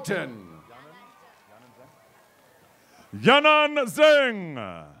Fountain. Yanan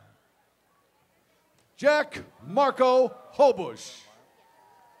Zeng. Jack Marco Hobush.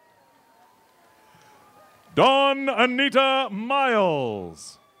 Dawn Anita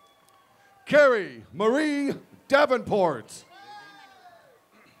Miles. Carrie Marie Davenport.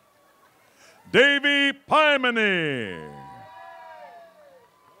 Davy Pymany.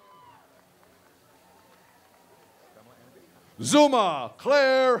 Zuma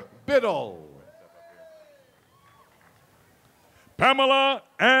Claire Biddle. Pamela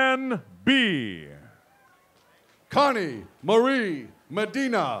Ann B. Connie Marie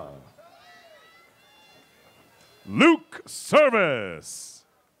Medina. Luke Service.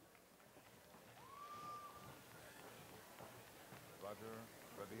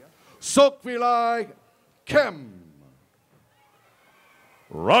 Sokvilai Kem.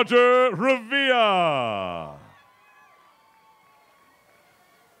 Roger Revilla.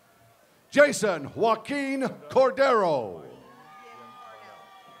 Jason Joaquin Cordero.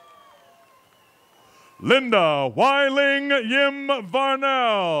 Linda Weiling Yim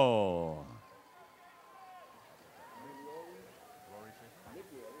Varnell.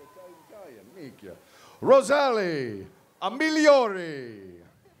 Rosalie Amiliori.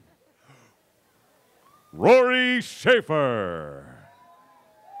 Rory Schaefer.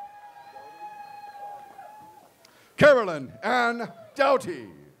 Carolyn Ann Doughty.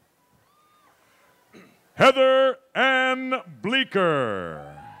 Heather Ann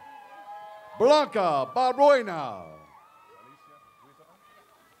Bleeker. Blanca Barboina.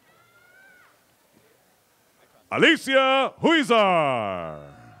 Alicia Huizar.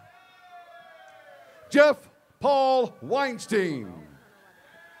 Jeff Paul Weinstein.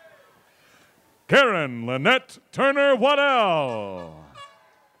 Karen Lynette Turner Waddell.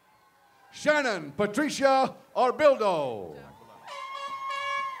 Shannon Patricia Arbildo.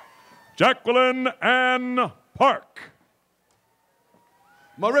 Jacqueline Ann Park.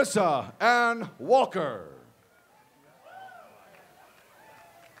 Marissa Ann Walker.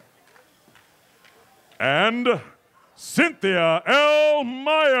 And Cynthia L.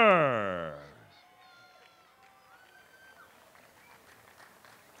 Meyer.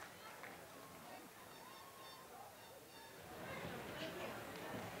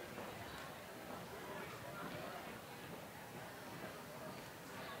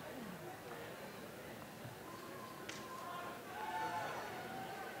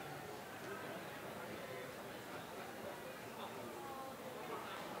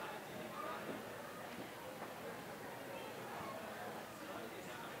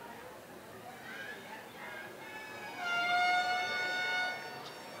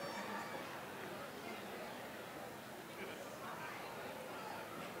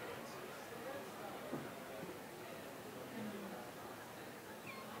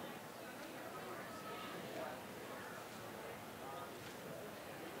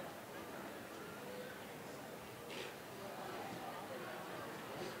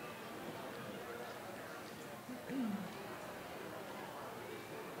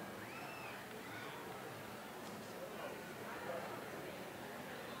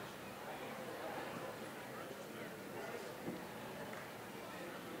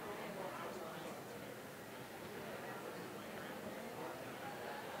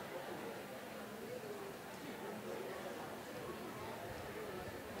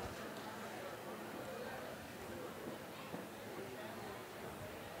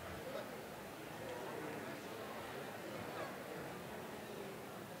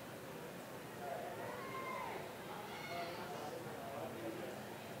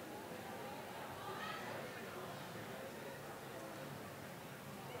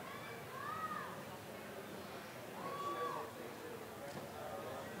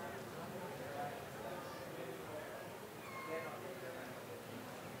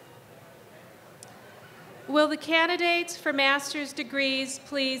 Will the candidates for master's degrees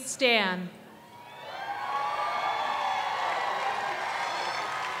please stand?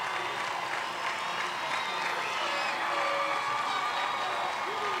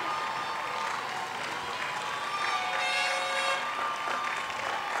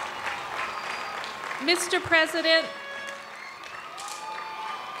 Mr. President,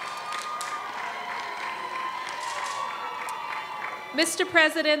 Mr.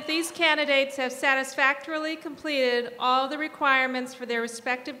 President, these candidates have satisfactorily completed all the requirements for their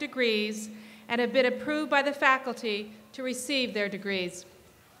respective degrees and have been approved by the faculty to receive their degrees.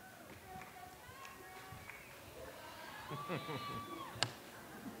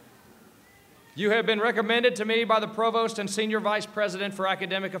 You have been recommended to me by the Provost and Senior Vice President for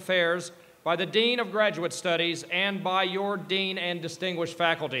Academic Affairs, by the Dean of Graduate Studies, and by your Dean and distinguished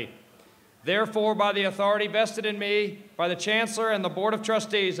faculty. Therefore, by the authority vested in me by the Chancellor and the Board of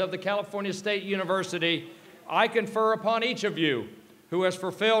Trustees of the California State University, I confer upon each of you who has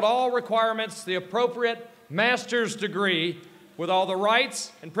fulfilled all requirements the appropriate master's degree with all the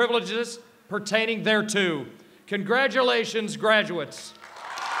rights and privileges pertaining thereto. Congratulations, graduates.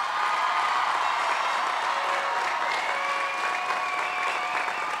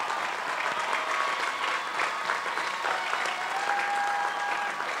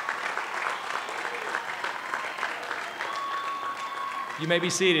 You may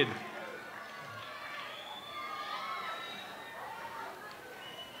be seated.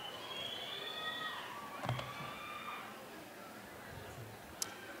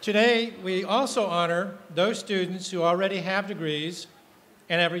 Today, we also honor those students who already have degrees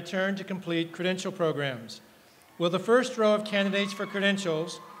and have returned to complete credential programs. Will the first row of candidates for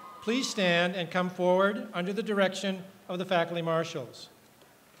credentials please stand and come forward under the direction of the faculty marshals?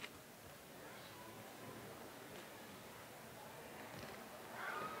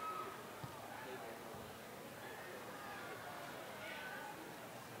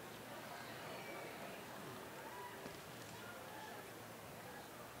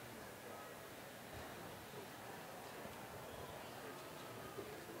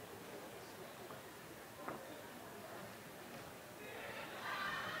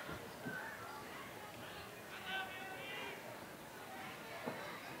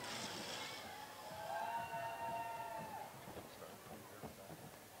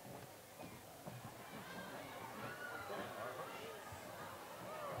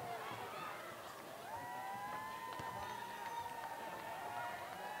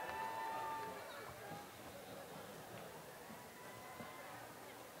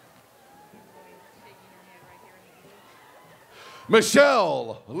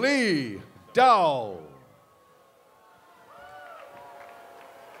 Michelle Lee Dow.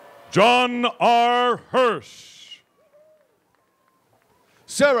 John R. Hirsch.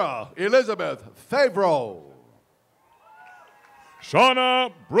 Sarah Elizabeth Favreau.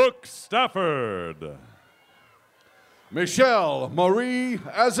 Shauna Brooke Stafford. Michelle Marie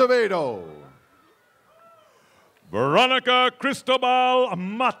Azevedo. Veronica Cristobal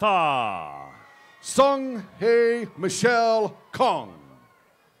Mata. Sung Hei Michelle Kong.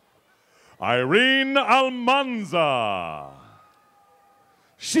 Irene Almanza.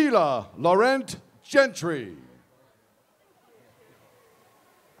 Sheila Laurent Gentry.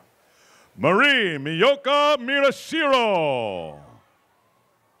 Marie Miyoka Mirashiro.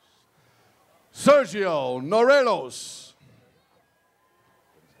 Sergio Norelos.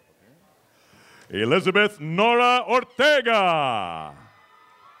 Elizabeth Nora Ortega.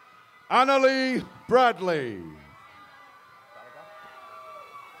 Annalie Bradley.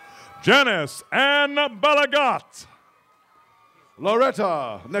 Janice Ann Balagat.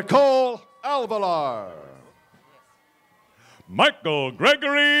 Loretta Nicole Alvalar. Michael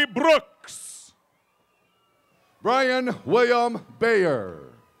Gregory Brooks. Brian William Bayer.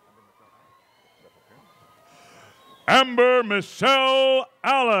 Amber Michelle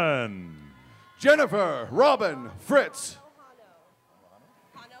Allen. Jennifer Robin Fritz.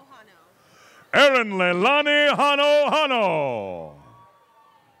 Erin Leilani Hano Hano.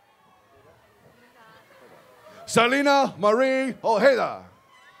 Salina Marie Ojeda.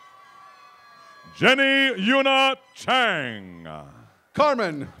 Jenny Yuna Chang.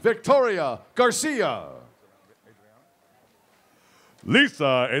 Carmen Victoria Garcia.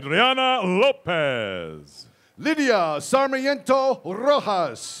 Lisa Adriana Lopez. Lydia Sarmiento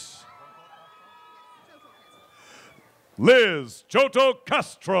Rojas. Liz Choto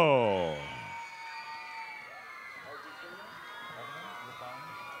Castro.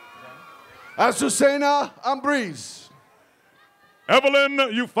 Azucena Ambriz. Evelyn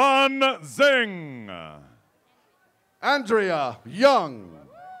Yufan Zeng. Andrea Young.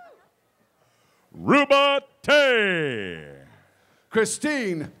 Ruba Tay.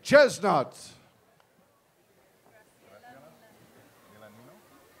 Christine Chestnut.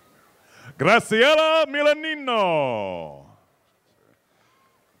 Graciela Milanino.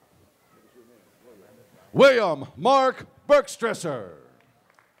 William Mark Bergstresser.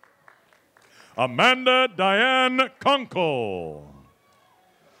 Amanda Diane Kunkel.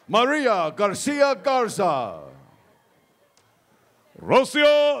 Maria Garcia Garza.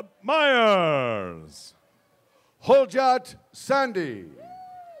 Rocio Myers. Holjat Sandy.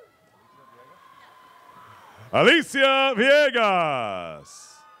 Alicia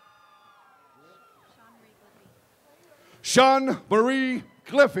Villegas. Sean Marie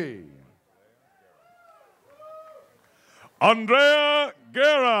Gliffy. Andrea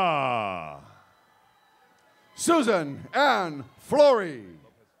Guerra. Susan Ann Flory.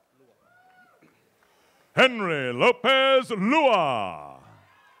 Henry Lopez Lua.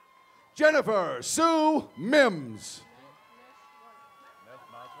 Jennifer Sue Mims.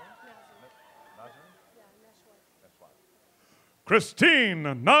 Christine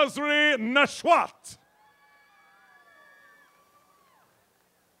Nasri Nashwat.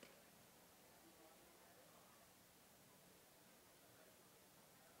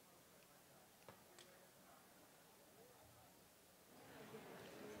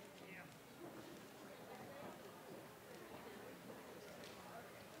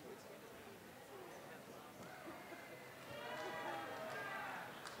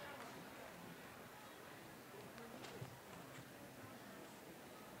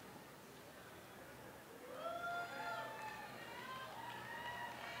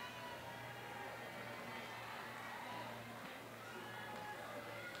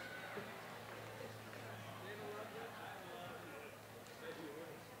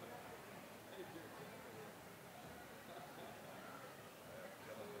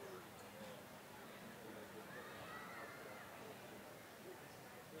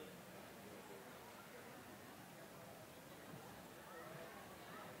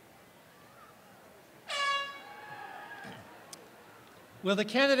 Will the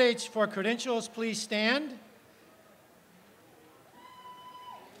candidates for credentials please stand?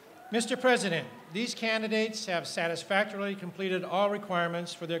 Mr. President, these candidates have satisfactorily completed all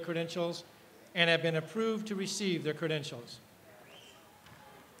requirements for their credentials and have been approved to receive their credentials.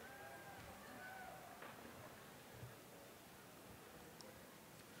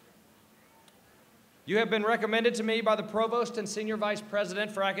 You have been recommended to me by the Provost and Senior Vice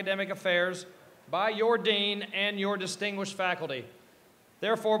President for Academic Affairs, by your Dean and your distinguished faculty.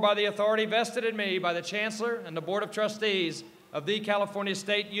 Therefore, by the authority vested in me by the Chancellor and the Board of Trustees of the California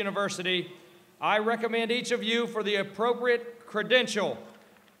State University, I recommend each of you for the appropriate credential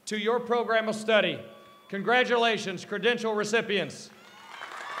to your program of study. Congratulations, credential recipients.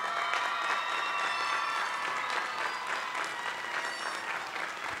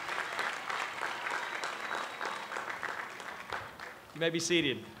 You may be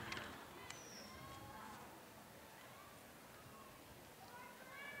seated.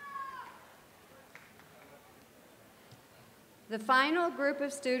 The final group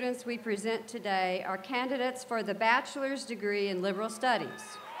of students we present today are candidates for the bachelor's degree in liberal studies.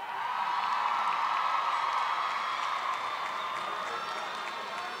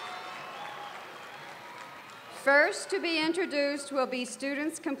 First to be introduced will be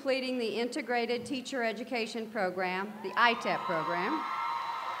students completing the Integrated Teacher Education Program, the ITEP program.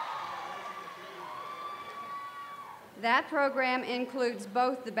 That program includes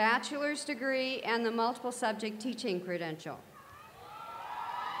both the bachelor's degree and the multiple subject teaching credential.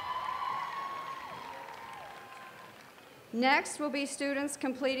 Next will be students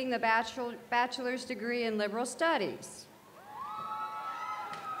completing the bachelor's degree in liberal studies.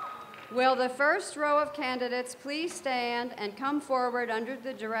 Will the first row of candidates please stand and come forward under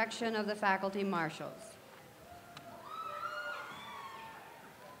the direction of the faculty marshals?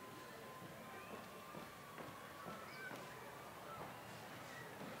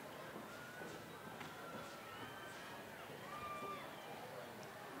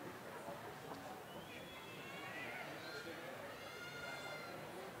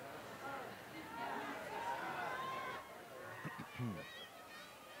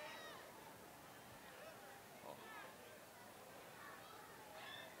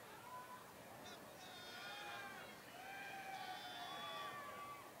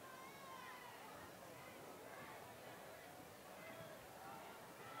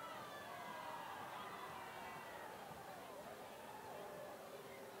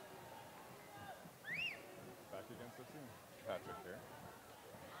 Patrick here.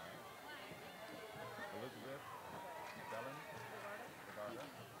 Elizabeth, Ellen, Nevada.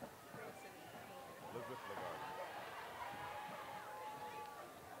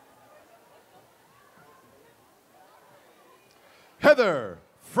 Heather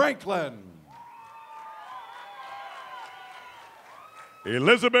Franklin.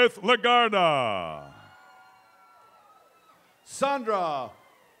 Elizabeth Lagarda. Sandra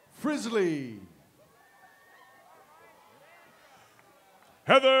Frisley.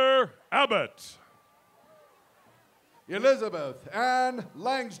 Heather Abbott. Elizabeth Ann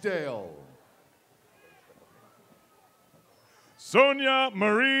Langsdale. Sonia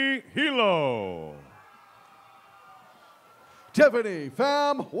Marie Hilo. Tiffany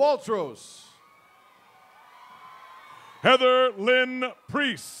Pham Waltros. Heather Lynn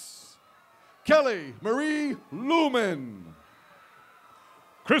Priest. Kelly Marie Lumen.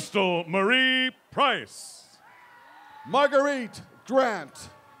 Crystal Marie Price. Marguerite Grant.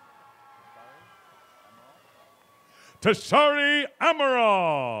 Tashari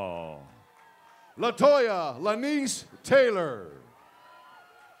Amaral. Latoya Lanice Taylor.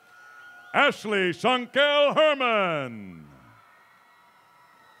 Ashley Shankel Herman.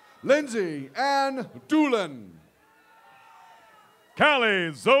 Lindsay Ann Doolin.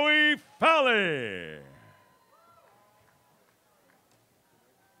 Callie Zoe Falley.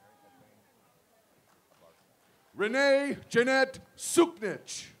 Renee Jeanette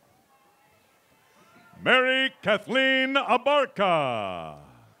Suknich. Mary Kathleen Abarca.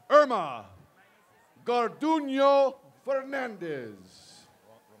 Irma Garduño Fernandez.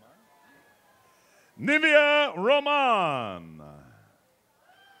 Nivea Roman.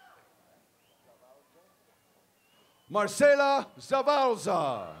 Marcela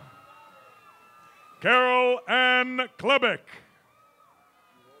Zavalza. Carol Ann Klebeck.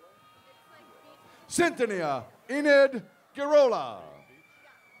 Cynthia Enid Girola.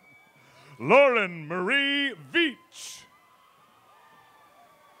 Lauren Marie Veach.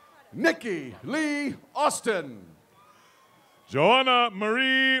 Nikki Lee Austin. Joanna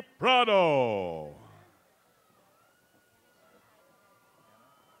Marie Prado.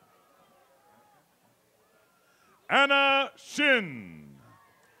 Anna Shin.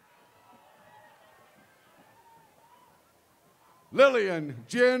 Lillian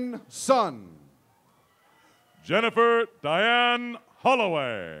Jin Sun. Jennifer Diane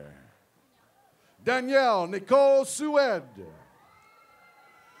Holloway. Danielle Nicole Sued.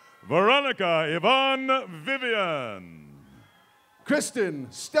 Veronica Yvonne Vivian. Kristen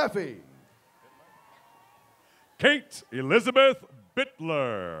Steffi. Kate Elizabeth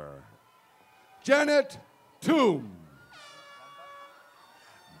Bittler. Janet Toom.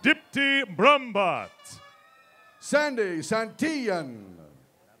 Dipti Brumbat. Sandy Santillan.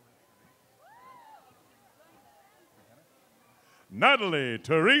 Natalie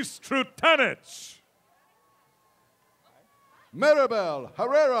Therese Trutanich. Maribel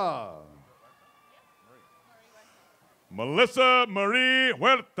Herrera. Melissa Marie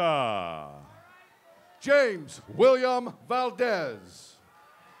Huerta. James William Valdez.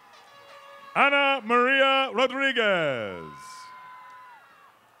 Ana Maria Rodriguez.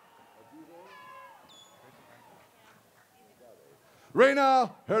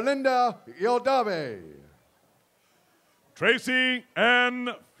 Reina Herlinda Yodave. Tracy Ann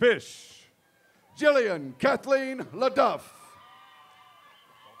Fish. Jillian Kathleen LaDuff.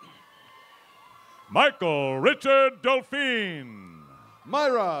 Michael Richard Dolphine.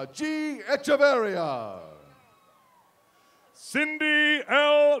 Myra G. Echeverria. Cindy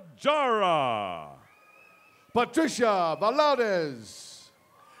L. Jara. Patricia Valadez.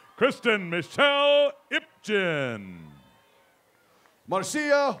 Kristen Michelle Ipchin.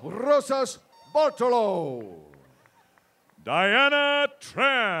 Marcia Rosas Bartolo. Diana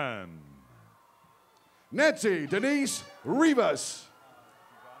Tran. Nancy Denise Rivas.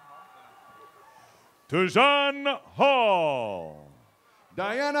 Tujan Hall.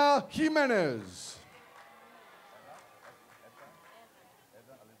 Diana Jimenez.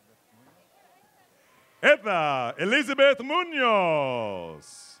 Edna Elizabeth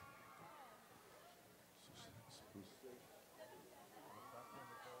Munoz.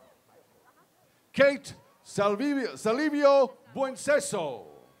 Kate Salivio Buenceso.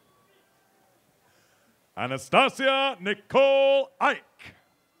 Anastasia Nicole Ike.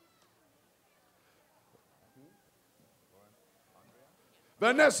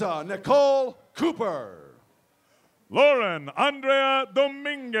 Vanessa Nicole Cooper. Lauren Andrea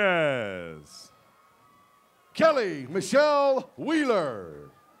Dominguez. Kelly Michelle Wheeler.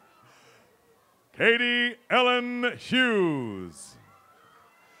 Katie Ellen Hughes.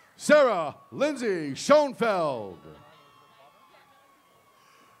 Sarah Lindsay Schoenfeld.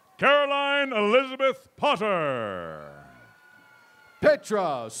 Caroline Elizabeth Potter.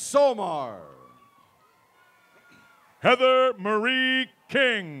 Petra Somar. Heather Marie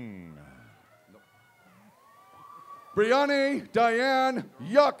King. Brianni Diane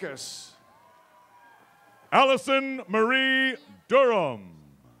Yakis. Allison Marie Durham.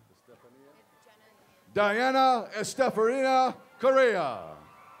 Diana Estefanina Correa.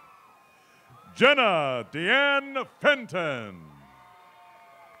 Jenna Deanne Fenton.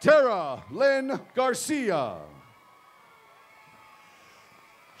 Tara Lynn Garcia.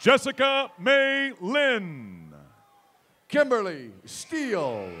 Jessica May Lynn. Kimberly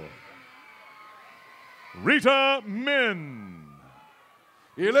Steele. Rita Min.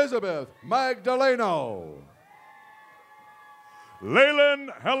 Elizabeth Magdaleno.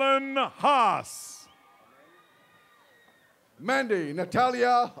 Leyland Helen Haas. Mandy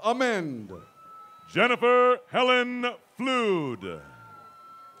Natalia Amend. Jennifer Helen Flood.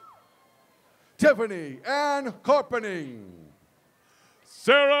 Tiffany Ann Corpening.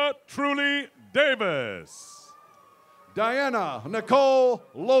 Sarah Truly Davis. Diana Nicole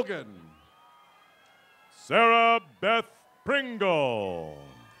Logan. Sarah Beth Pringle.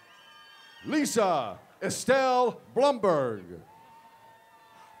 Lisa Estelle Blumberg.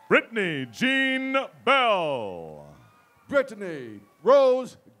 Brittany Jean Bell. Brittany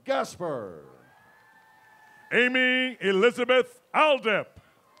Rose Gasper. Amy Elizabeth Aldip.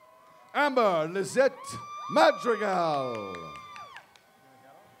 Amber Lizette Madrigal.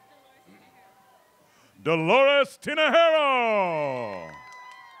 Dolores Tinajero.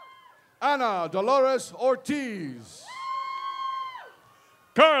 Ana Dolores Ortiz.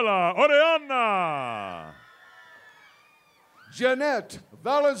 Carla Oriana. Jeanette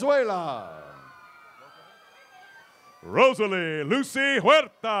Valenzuela. Rosalie Lucy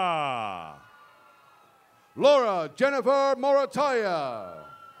Huerta. Laura Jennifer Morataya.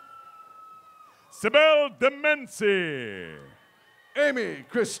 Sibel Demenci. Amy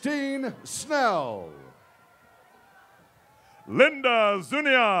Christine Snell. Linda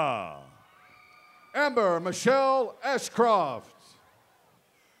Zunia. Amber Michelle Ashcroft.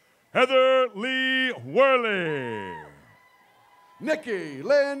 Heather Lee Worley. Nikki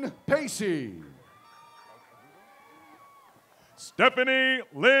Lynn Pacey. Stephanie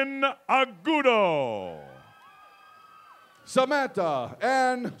Lynn Agudo. Samantha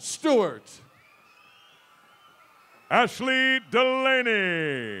Ann Stewart. Ashley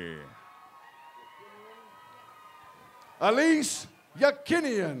Delaney. Elise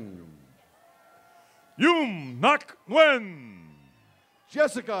Yakinian. Yum Nak Nguyen.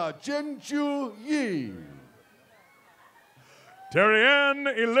 Jessica Jinju Yi. Terry Ann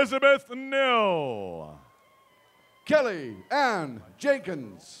Elizabeth Nill. Kelly Ann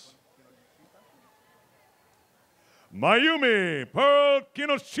Jenkins. Mayumi Pearl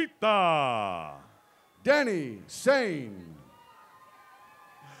Kinoshita. Danny Sane.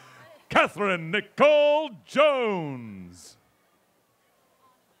 Catherine Nicole Jones.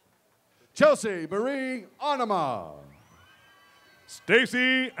 Chelsea Marie Onama.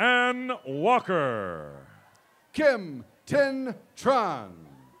 Stacy Ann Walker. Kim Tin Tran.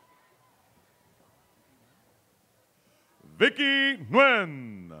 Vicky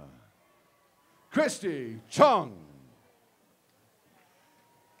Nguyen. Christy Chung.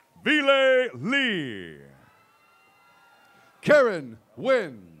 Vile Lee. Karen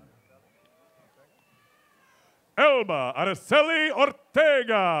Wynn. Elba Araceli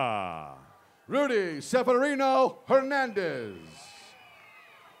Ortega. Rudy Seferino Hernandez.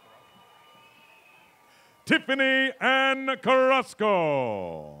 Tiffany Ann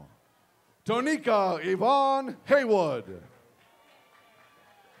Carrasco. Tonika Yvonne Haywood.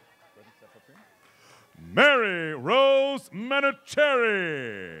 Mary Rose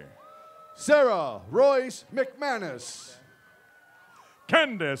Manucheri. Sarah Royce McManus.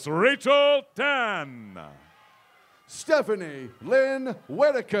 Candace Rachel Tan. Stephanie Lynn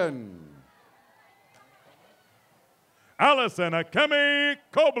Wedeken. Allison Akemi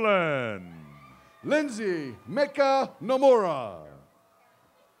Coblin. Lindsay Mecca Nomura.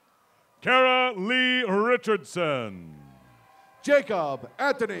 Kara Lee Richardson. Jacob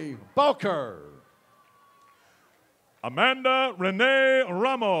Anthony Balker. Amanda Renee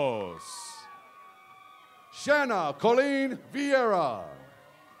Ramos. Shanna Colleen Vieira.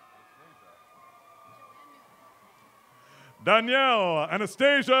 Danielle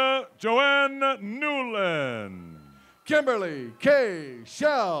Anastasia Joanne Newland. Kimberly K.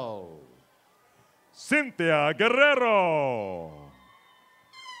 Shell. Cynthia Guerrero.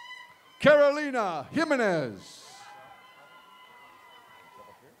 Carolina Jimenez.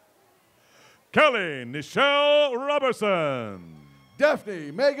 Kelly Nichelle Robertson.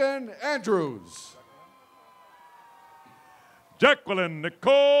 Daphne Megan Andrews. Jacqueline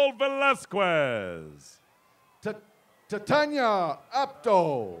Nicole Velasquez. Tanya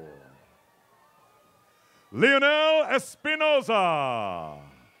Apto. Leonel Espinoza.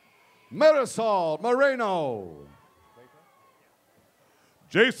 Marisol Moreno.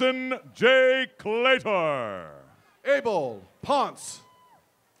 Jason J. Claytor. Abel Ponce.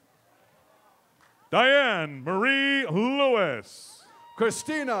 Diane Marie Lewis.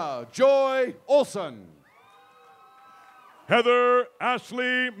 Christina Joy Olson. Heather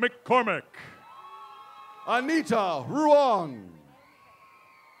Ashley McCormick. Anita Ruong.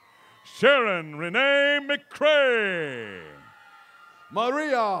 Sharon Renee McCrae.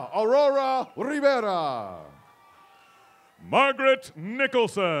 Maria Aurora Rivera. Margaret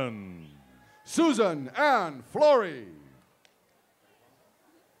Nicholson. Susan Ann Flory.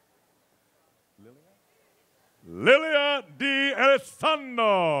 Lilia D.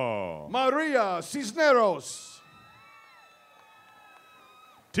 Elizondo. Maria Cisneros.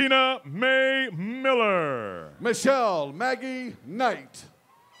 Tina Mae Miller. Michelle Maggie Knight.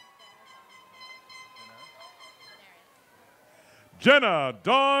 Jenna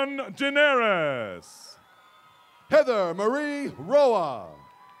Dawn Generis. Heather Marie Roa.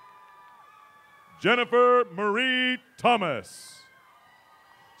 Jennifer Marie Thomas.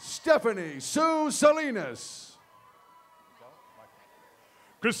 Stephanie Sue Salinas.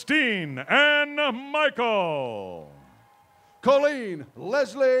 Christine Ann Michael. Colleen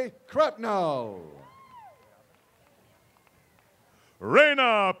Leslie Crapnell.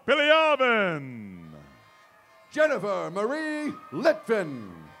 Reina Piliavin. Jennifer Marie Litvin.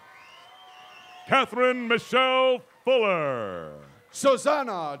 Catherine Michelle Fuller.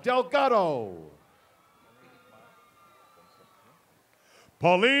 Susana Delgado.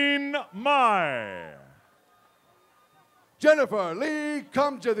 Pauline Mai. Jennifer Lee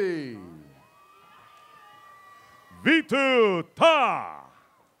Kamjadi. Vitu Ta.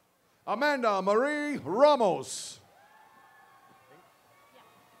 Amanda Marie Ramos.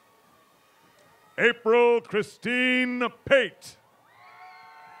 April Christine Pate.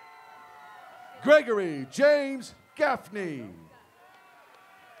 Gregory James Gaffney.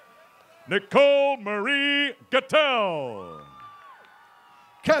 Nicole Marie Gattell.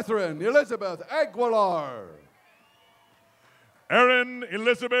 Catherine Elizabeth Aguilar. Erin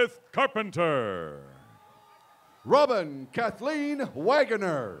Elizabeth Carpenter. Robin Kathleen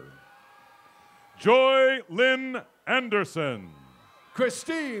Wagoner. Joy Lynn Anderson.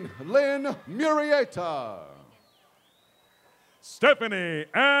 Christine Lynn Murrieta. Stephanie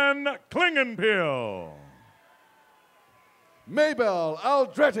Ann Klingenpeel. Mabel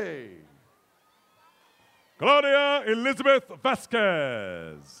Aldretti. Claudia Elizabeth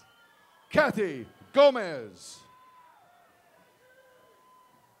Vasquez. Kathy Gomez.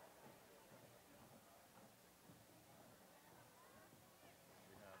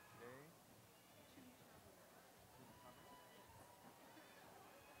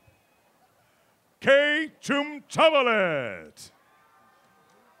 Kay Chumchavalet.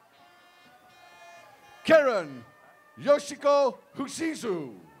 Karen Yoshiko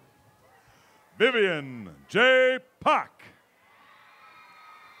Hushizu. Vivian J. Pak.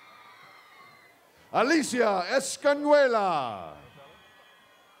 Alicia Escanuela.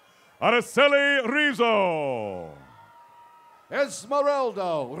 Araceli Rizzo.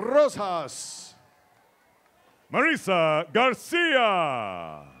 Esmeralda Rosas. Marisa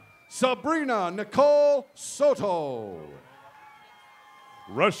Garcia. Sabrina Nicole Soto.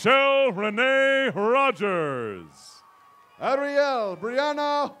 Rochelle Renee Rogers. Ariel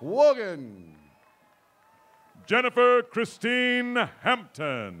Brianna Wogan. Jennifer Christine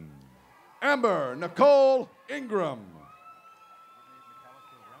Hampton. Amber Nicole Ingram.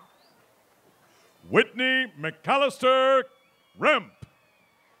 Whitney McAllister Remp.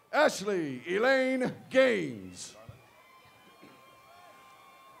 Ashley Elaine Gaines.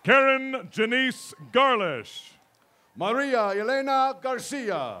 Karen Janice Garlish. Maria Elena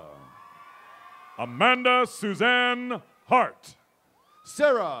Garcia. Amanda Suzanne Hart.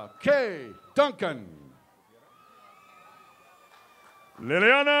 Sarah K. Duncan.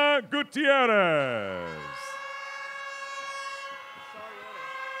 Liliana Gutierrez.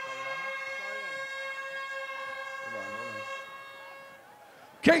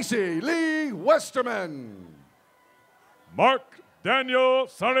 Casey Lee Westerman. Mark Daniel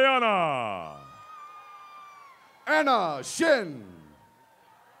Sariana. Anna Shin.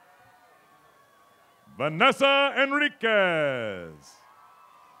 Vanessa Enriquez.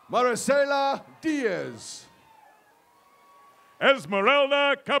 Maricela Diaz.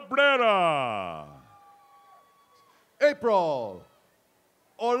 Esmeralda Cabrera. April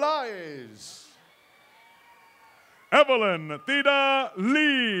Olaez. Evelyn Theda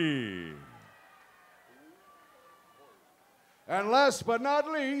Lee. And last but not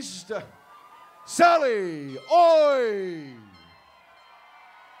least, Sally Oy.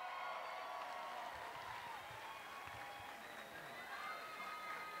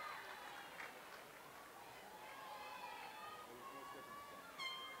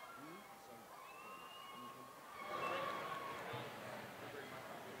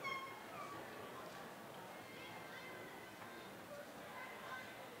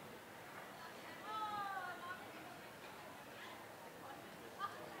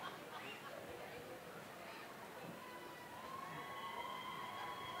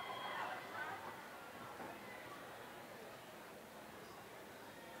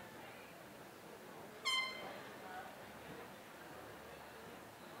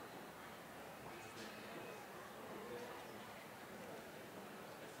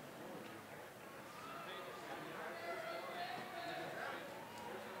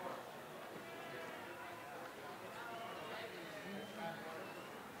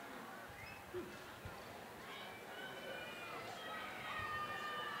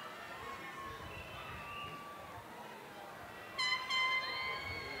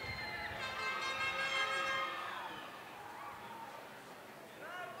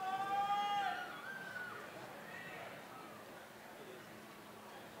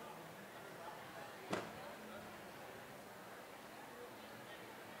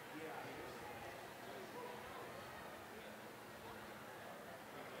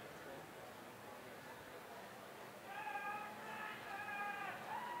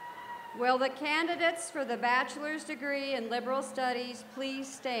 Will the candidates for the bachelor's degree in liberal studies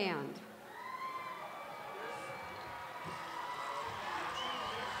please stand?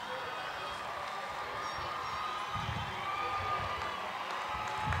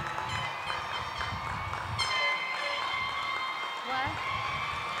 What?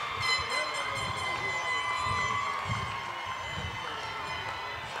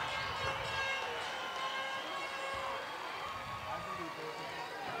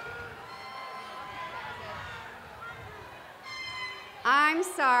 I'm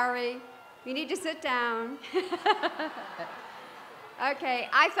sorry. You need to sit down. Okay,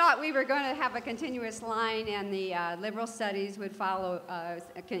 I thought we were going to have a continuous line and the liberal studies would follow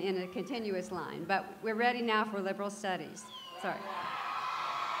in a continuous line, but we're ready now for liberal studies. Sorry.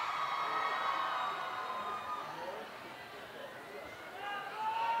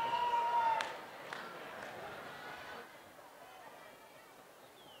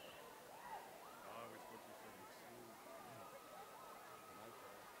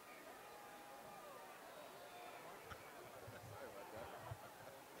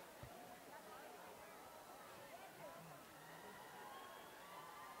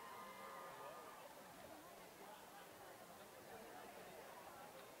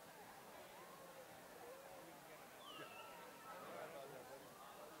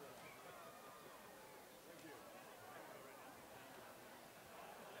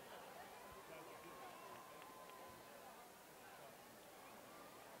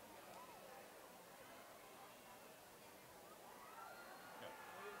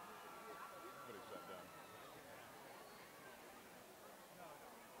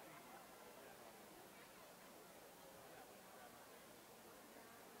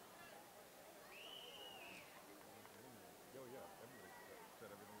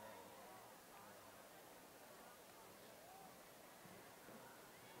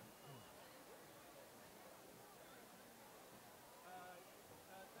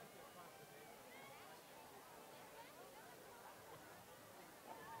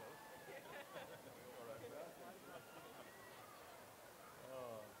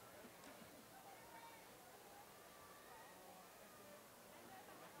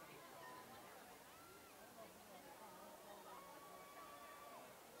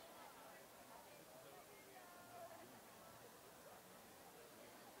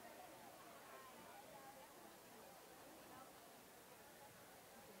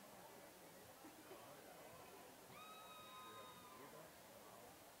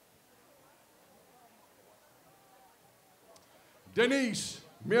 Denise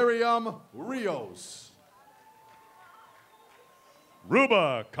Miriam Rios.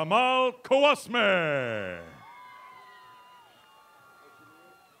 Ruba Kamal Kawasme.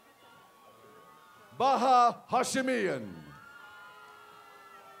 Baha Hashemian.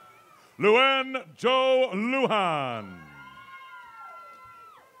 Luen Joe Luhan.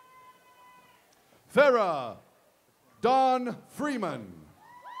 Farah Don Freeman.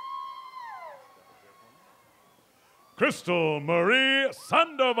 Crystal Marie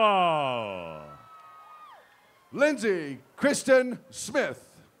Sandoval. Lindsay Kristen Smith.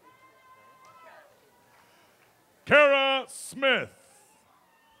 Kara Smith.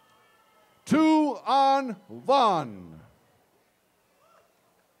 Tu An Van.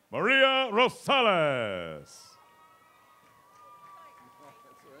 Maria Rosales.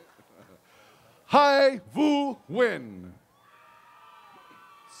 Hai Vu Win.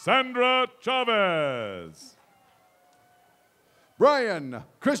 Sandra Chavez. Brian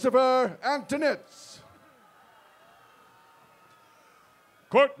Christopher Antonitz.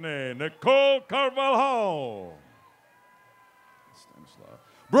 Courtney Nicole Carvalho.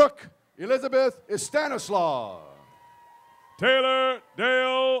 Brooke Elizabeth Stanislaw. Taylor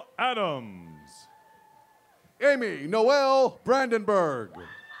Dale Adams. Amy Noel Brandenburg.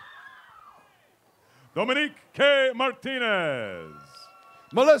 Dominique K. Martinez.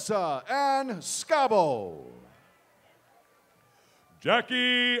 Melissa Ann Scabo.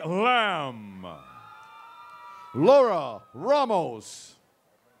 Jackie Lamb. Laura Ramos.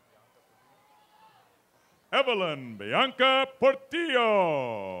 Evelyn Bianca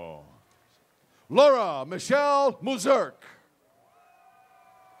Portillo. Laura Michelle Muzerk.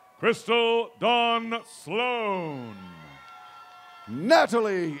 Crystal Dawn Sloan.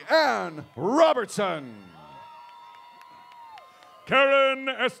 Natalie Ann Robertson. Karen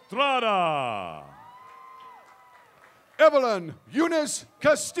Estrada. Evelyn Eunice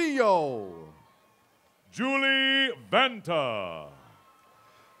Castillo. Julie Vanta.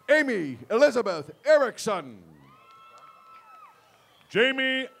 Amy Elizabeth Erickson.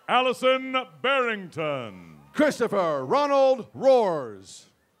 Jamie Allison Barrington. Christopher Ronald Roars.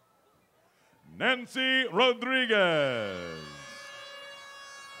 Nancy Rodriguez.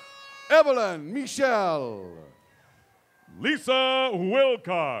 Evelyn Michelle. Lisa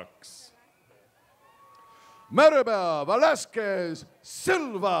Wilcox. Maribel Velasquez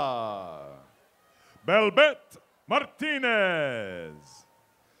Silva. Belbet Martinez.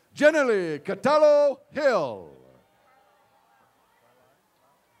 Jenny Catallo Hill.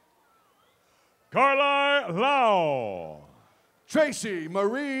 Carly Lau. Tracy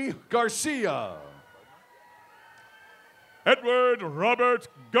Marie Garcia. Edward Robert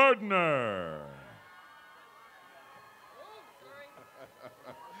Gardner.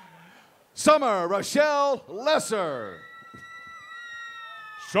 Summer Rochelle Lesser.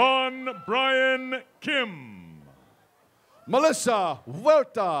 Sean Brian Kim. Melissa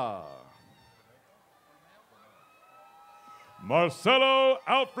Huerta. Marcelo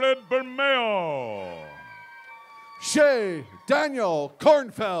Alfred Bermeo. Shay Daniel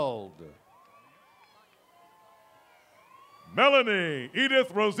Kornfeld. Melanie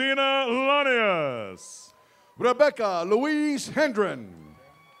Edith Rosina Lanius. Rebecca Louise Hendren.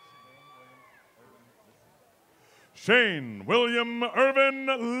 Shane William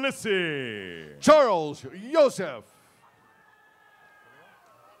Irvin Lissy. Charles Joseph.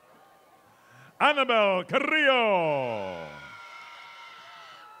 Annabelle Carrillo.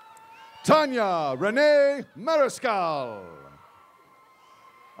 Tanya Renee Mariscal.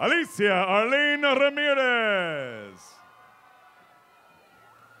 Alicia Arlene Ramirez.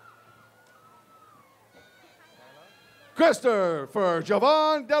 Christopher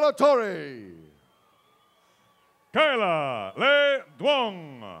Javon Della Torre. Kyla Le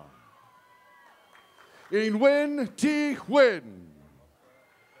Duong. Inwin T. Win.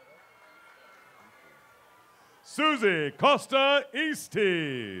 Susie Costa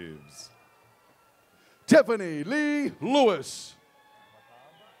Easteves. Tiffany Lee Lewis.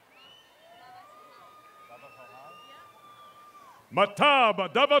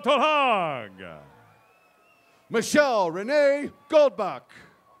 Matab Davatohag. Michelle Renee Goldbach.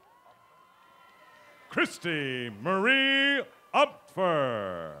 Christy Marie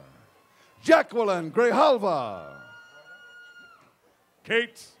Upfer. Jacqueline Grijalva.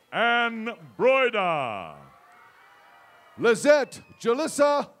 Kate Ann Broida. Lizette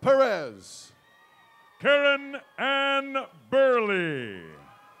Jalissa Perez. Karen Ann Burley.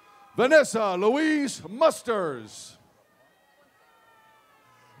 Vanessa Louise Musters.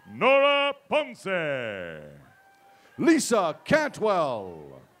 Nora Ponce. Lisa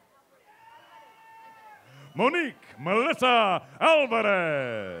Cantwell. Monique Melissa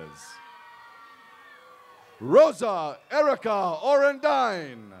Alvarez. Rosa Erica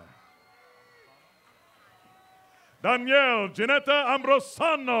Orendine. Danielle Ginetta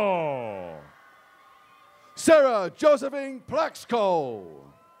Ambrosano. Sarah Josephine Plaxco.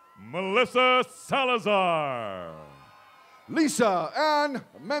 Melissa Salazar. Lisa Ann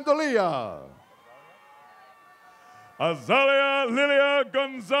Mendolia. Azalia Lilia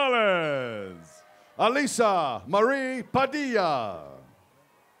Gonzalez. Alisa Marie Padilla.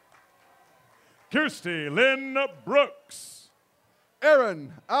 Kirsty Lynn Brooks.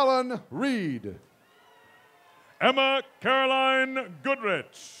 Aaron Allen Reed. Emma Caroline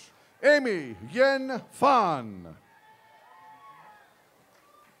Goodrich. Amy Yen Fan.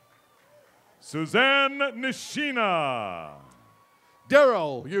 Suzanne Nishina.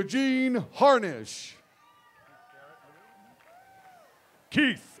 Daryl Eugene Harnish.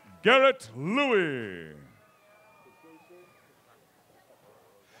 Keith Garrett Louis.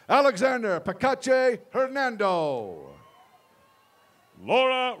 Alexander Pacache Hernando.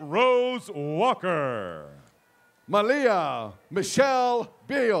 Laura Rose Walker. Malia Michelle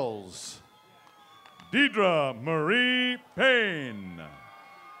Beals. Deidre Marie Payne.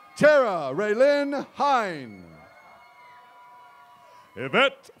 Tara Raylyn Hine.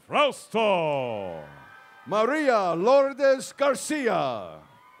 Yvette Frausto. Maria Lourdes Garcia.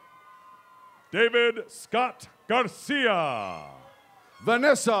 David Scott Garcia.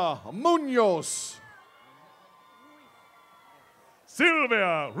 Vanessa Munoz.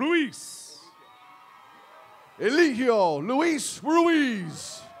 Silvia Ruiz. Eligio Luis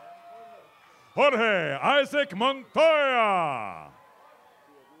Ruiz. Jorge Isaac Montoya.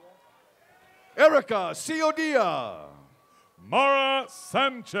 Erica Ciodia. Mara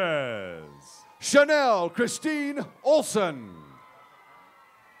Sanchez. Chanel Christine Olson.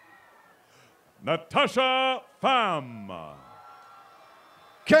 Natasha Pham.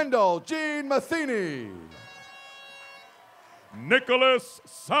 Kendall Jean Matheny. Nicholas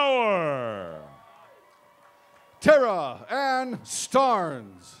Sauer. Tara Ann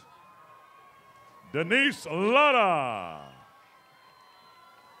Starnes. Denise Lara.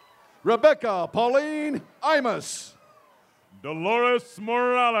 Rebecca Pauline Imus. Dolores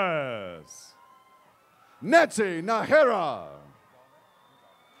Morales. Nancy Nahara.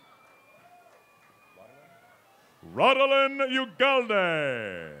 Rodolin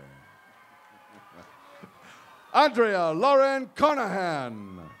Ugalde. Andrea Lauren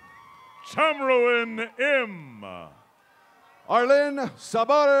Conahan. Chamruin Im. Arlene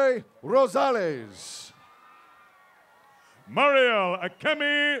Sabare Rosales. Mariel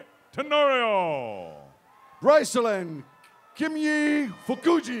Akemi Tenorio. Brycelyn Kimyi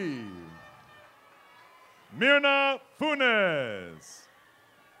Fukuji. Mirna Funes.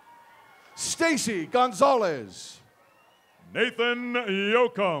 Stacy Gonzalez. Nathan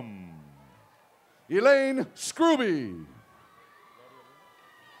Yoakum. Elaine Scrooby.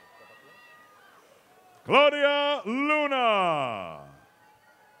 Claudia Luna.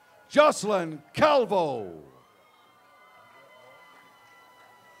 Jocelyn Calvo.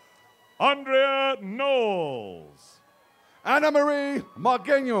 Andrea Knowles. Ana Marie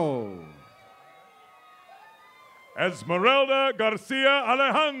Magueño. Esmeralda Garcia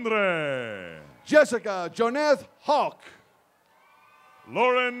Alejandre. Jessica Joneth Hawk.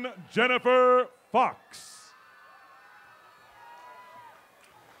 Lauren Jennifer Fox.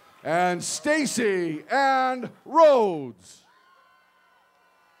 And Stacy Ann Rhodes.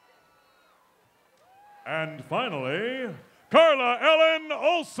 And finally, Carla Ellen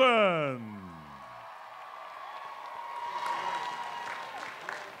Olson.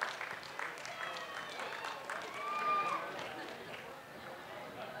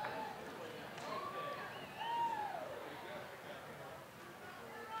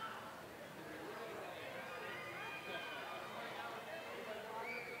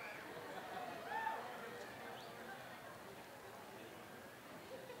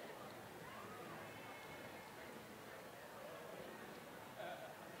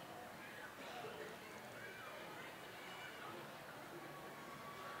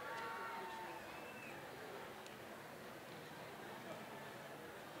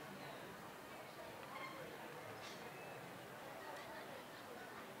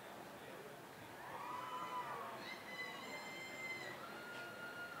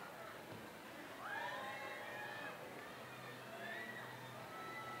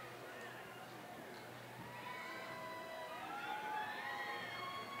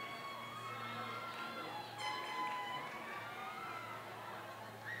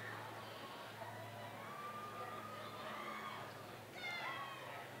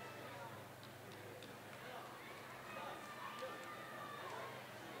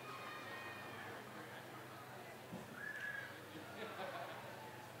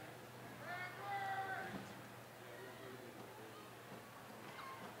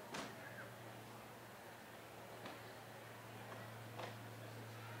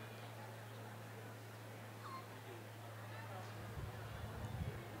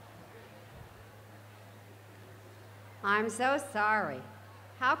 I'm so sorry.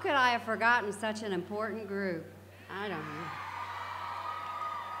 How could I have forgotten such an important group? I don't know.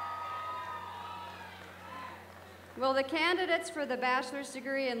 Will the candidates for the Bachelor's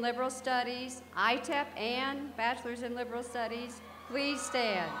Degree in Liberal Studies, ITEP, and Bachelor's in Liberal Studies, please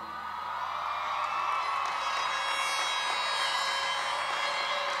stand?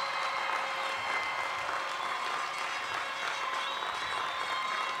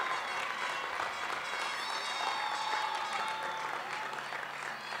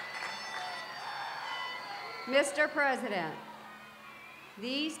 Mr. President,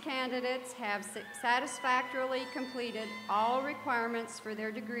 these candidates have satisfactorily completed all requirements for their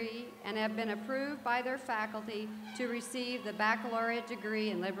degree and have been approved by their faculty to receive the baccalaureate degree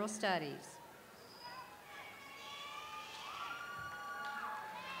in liberal studies.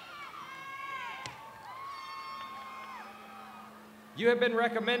 You have been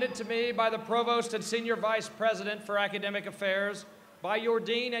recommended to me by the Provost and Senior Vice President for Academic Affairs, by your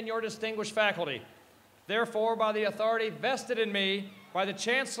Dean and your distinguished faculty. Therefore, by the authority vested in me by the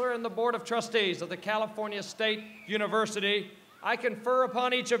Chancellor and the Board of Trustees of the California State University, I confer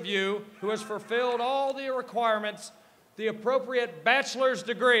upon each of you who has fulfilled all the requirements the appropriate bachelor's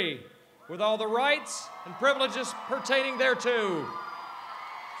degree with all the rights and privileges pertaining thereto.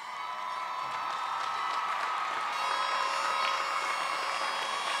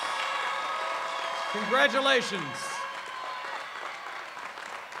 Congratulations.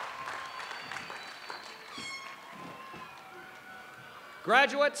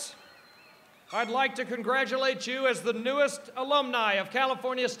 Graduates, I'd like to congratulate you as the newest alumni of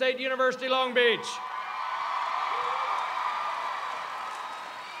California State University, Long Beach.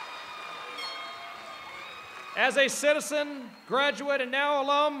 As a citizen, graduate, and now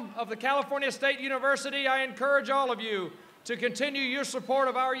alum of the California State University, I encourage all of you to continue your support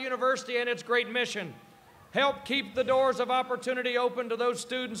of our university and its great mission. Help keep the doors of opportunity open to those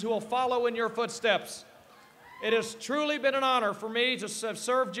students who will follow in your footsteps. It has truly been an honor for me to have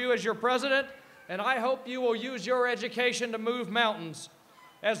served you as your president, and I hope you will use your education to move mountains.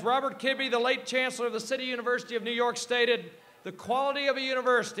 As Robert Kibbe, the late chancellor of the City University of New York, stated, the quality of a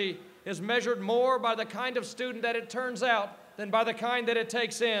university is measured more by the kind of student that it turns out than by the kind that it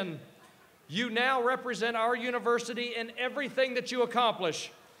takes in. You now represent our university in everything that you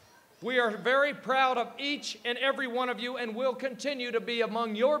accomplish. We are very proud of each and every one of you and will continue to be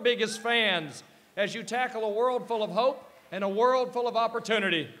among your biggest fans as you tackle a world full of hope and a world full of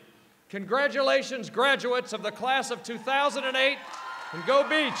opportunity. Congratulations, graduates of the class of 2008, and go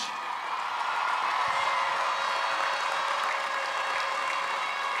Beach!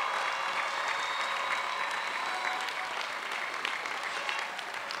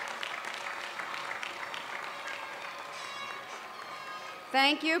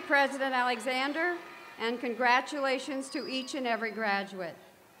 Thank you, President Alexander, and congratulations to each and every graduate.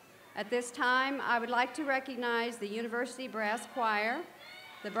 At this time, I would like to recognize the University Brass Choir.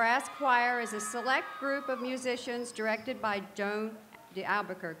 The Brass Choir is a select group of musicians directed by Joan de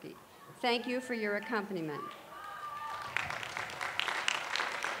Albuquerque. Thank you for your accompaniment.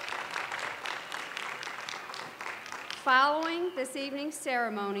 Following this evening's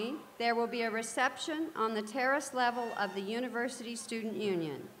ceremony, there will be a reception on the terrace level of the University Student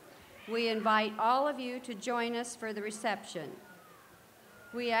Union. We invite all of you to join us for the reception.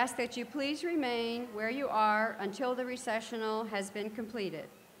 We ask that you please remain where you are until the recessional has been completed.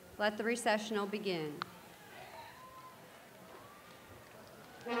 Let the recessional begin.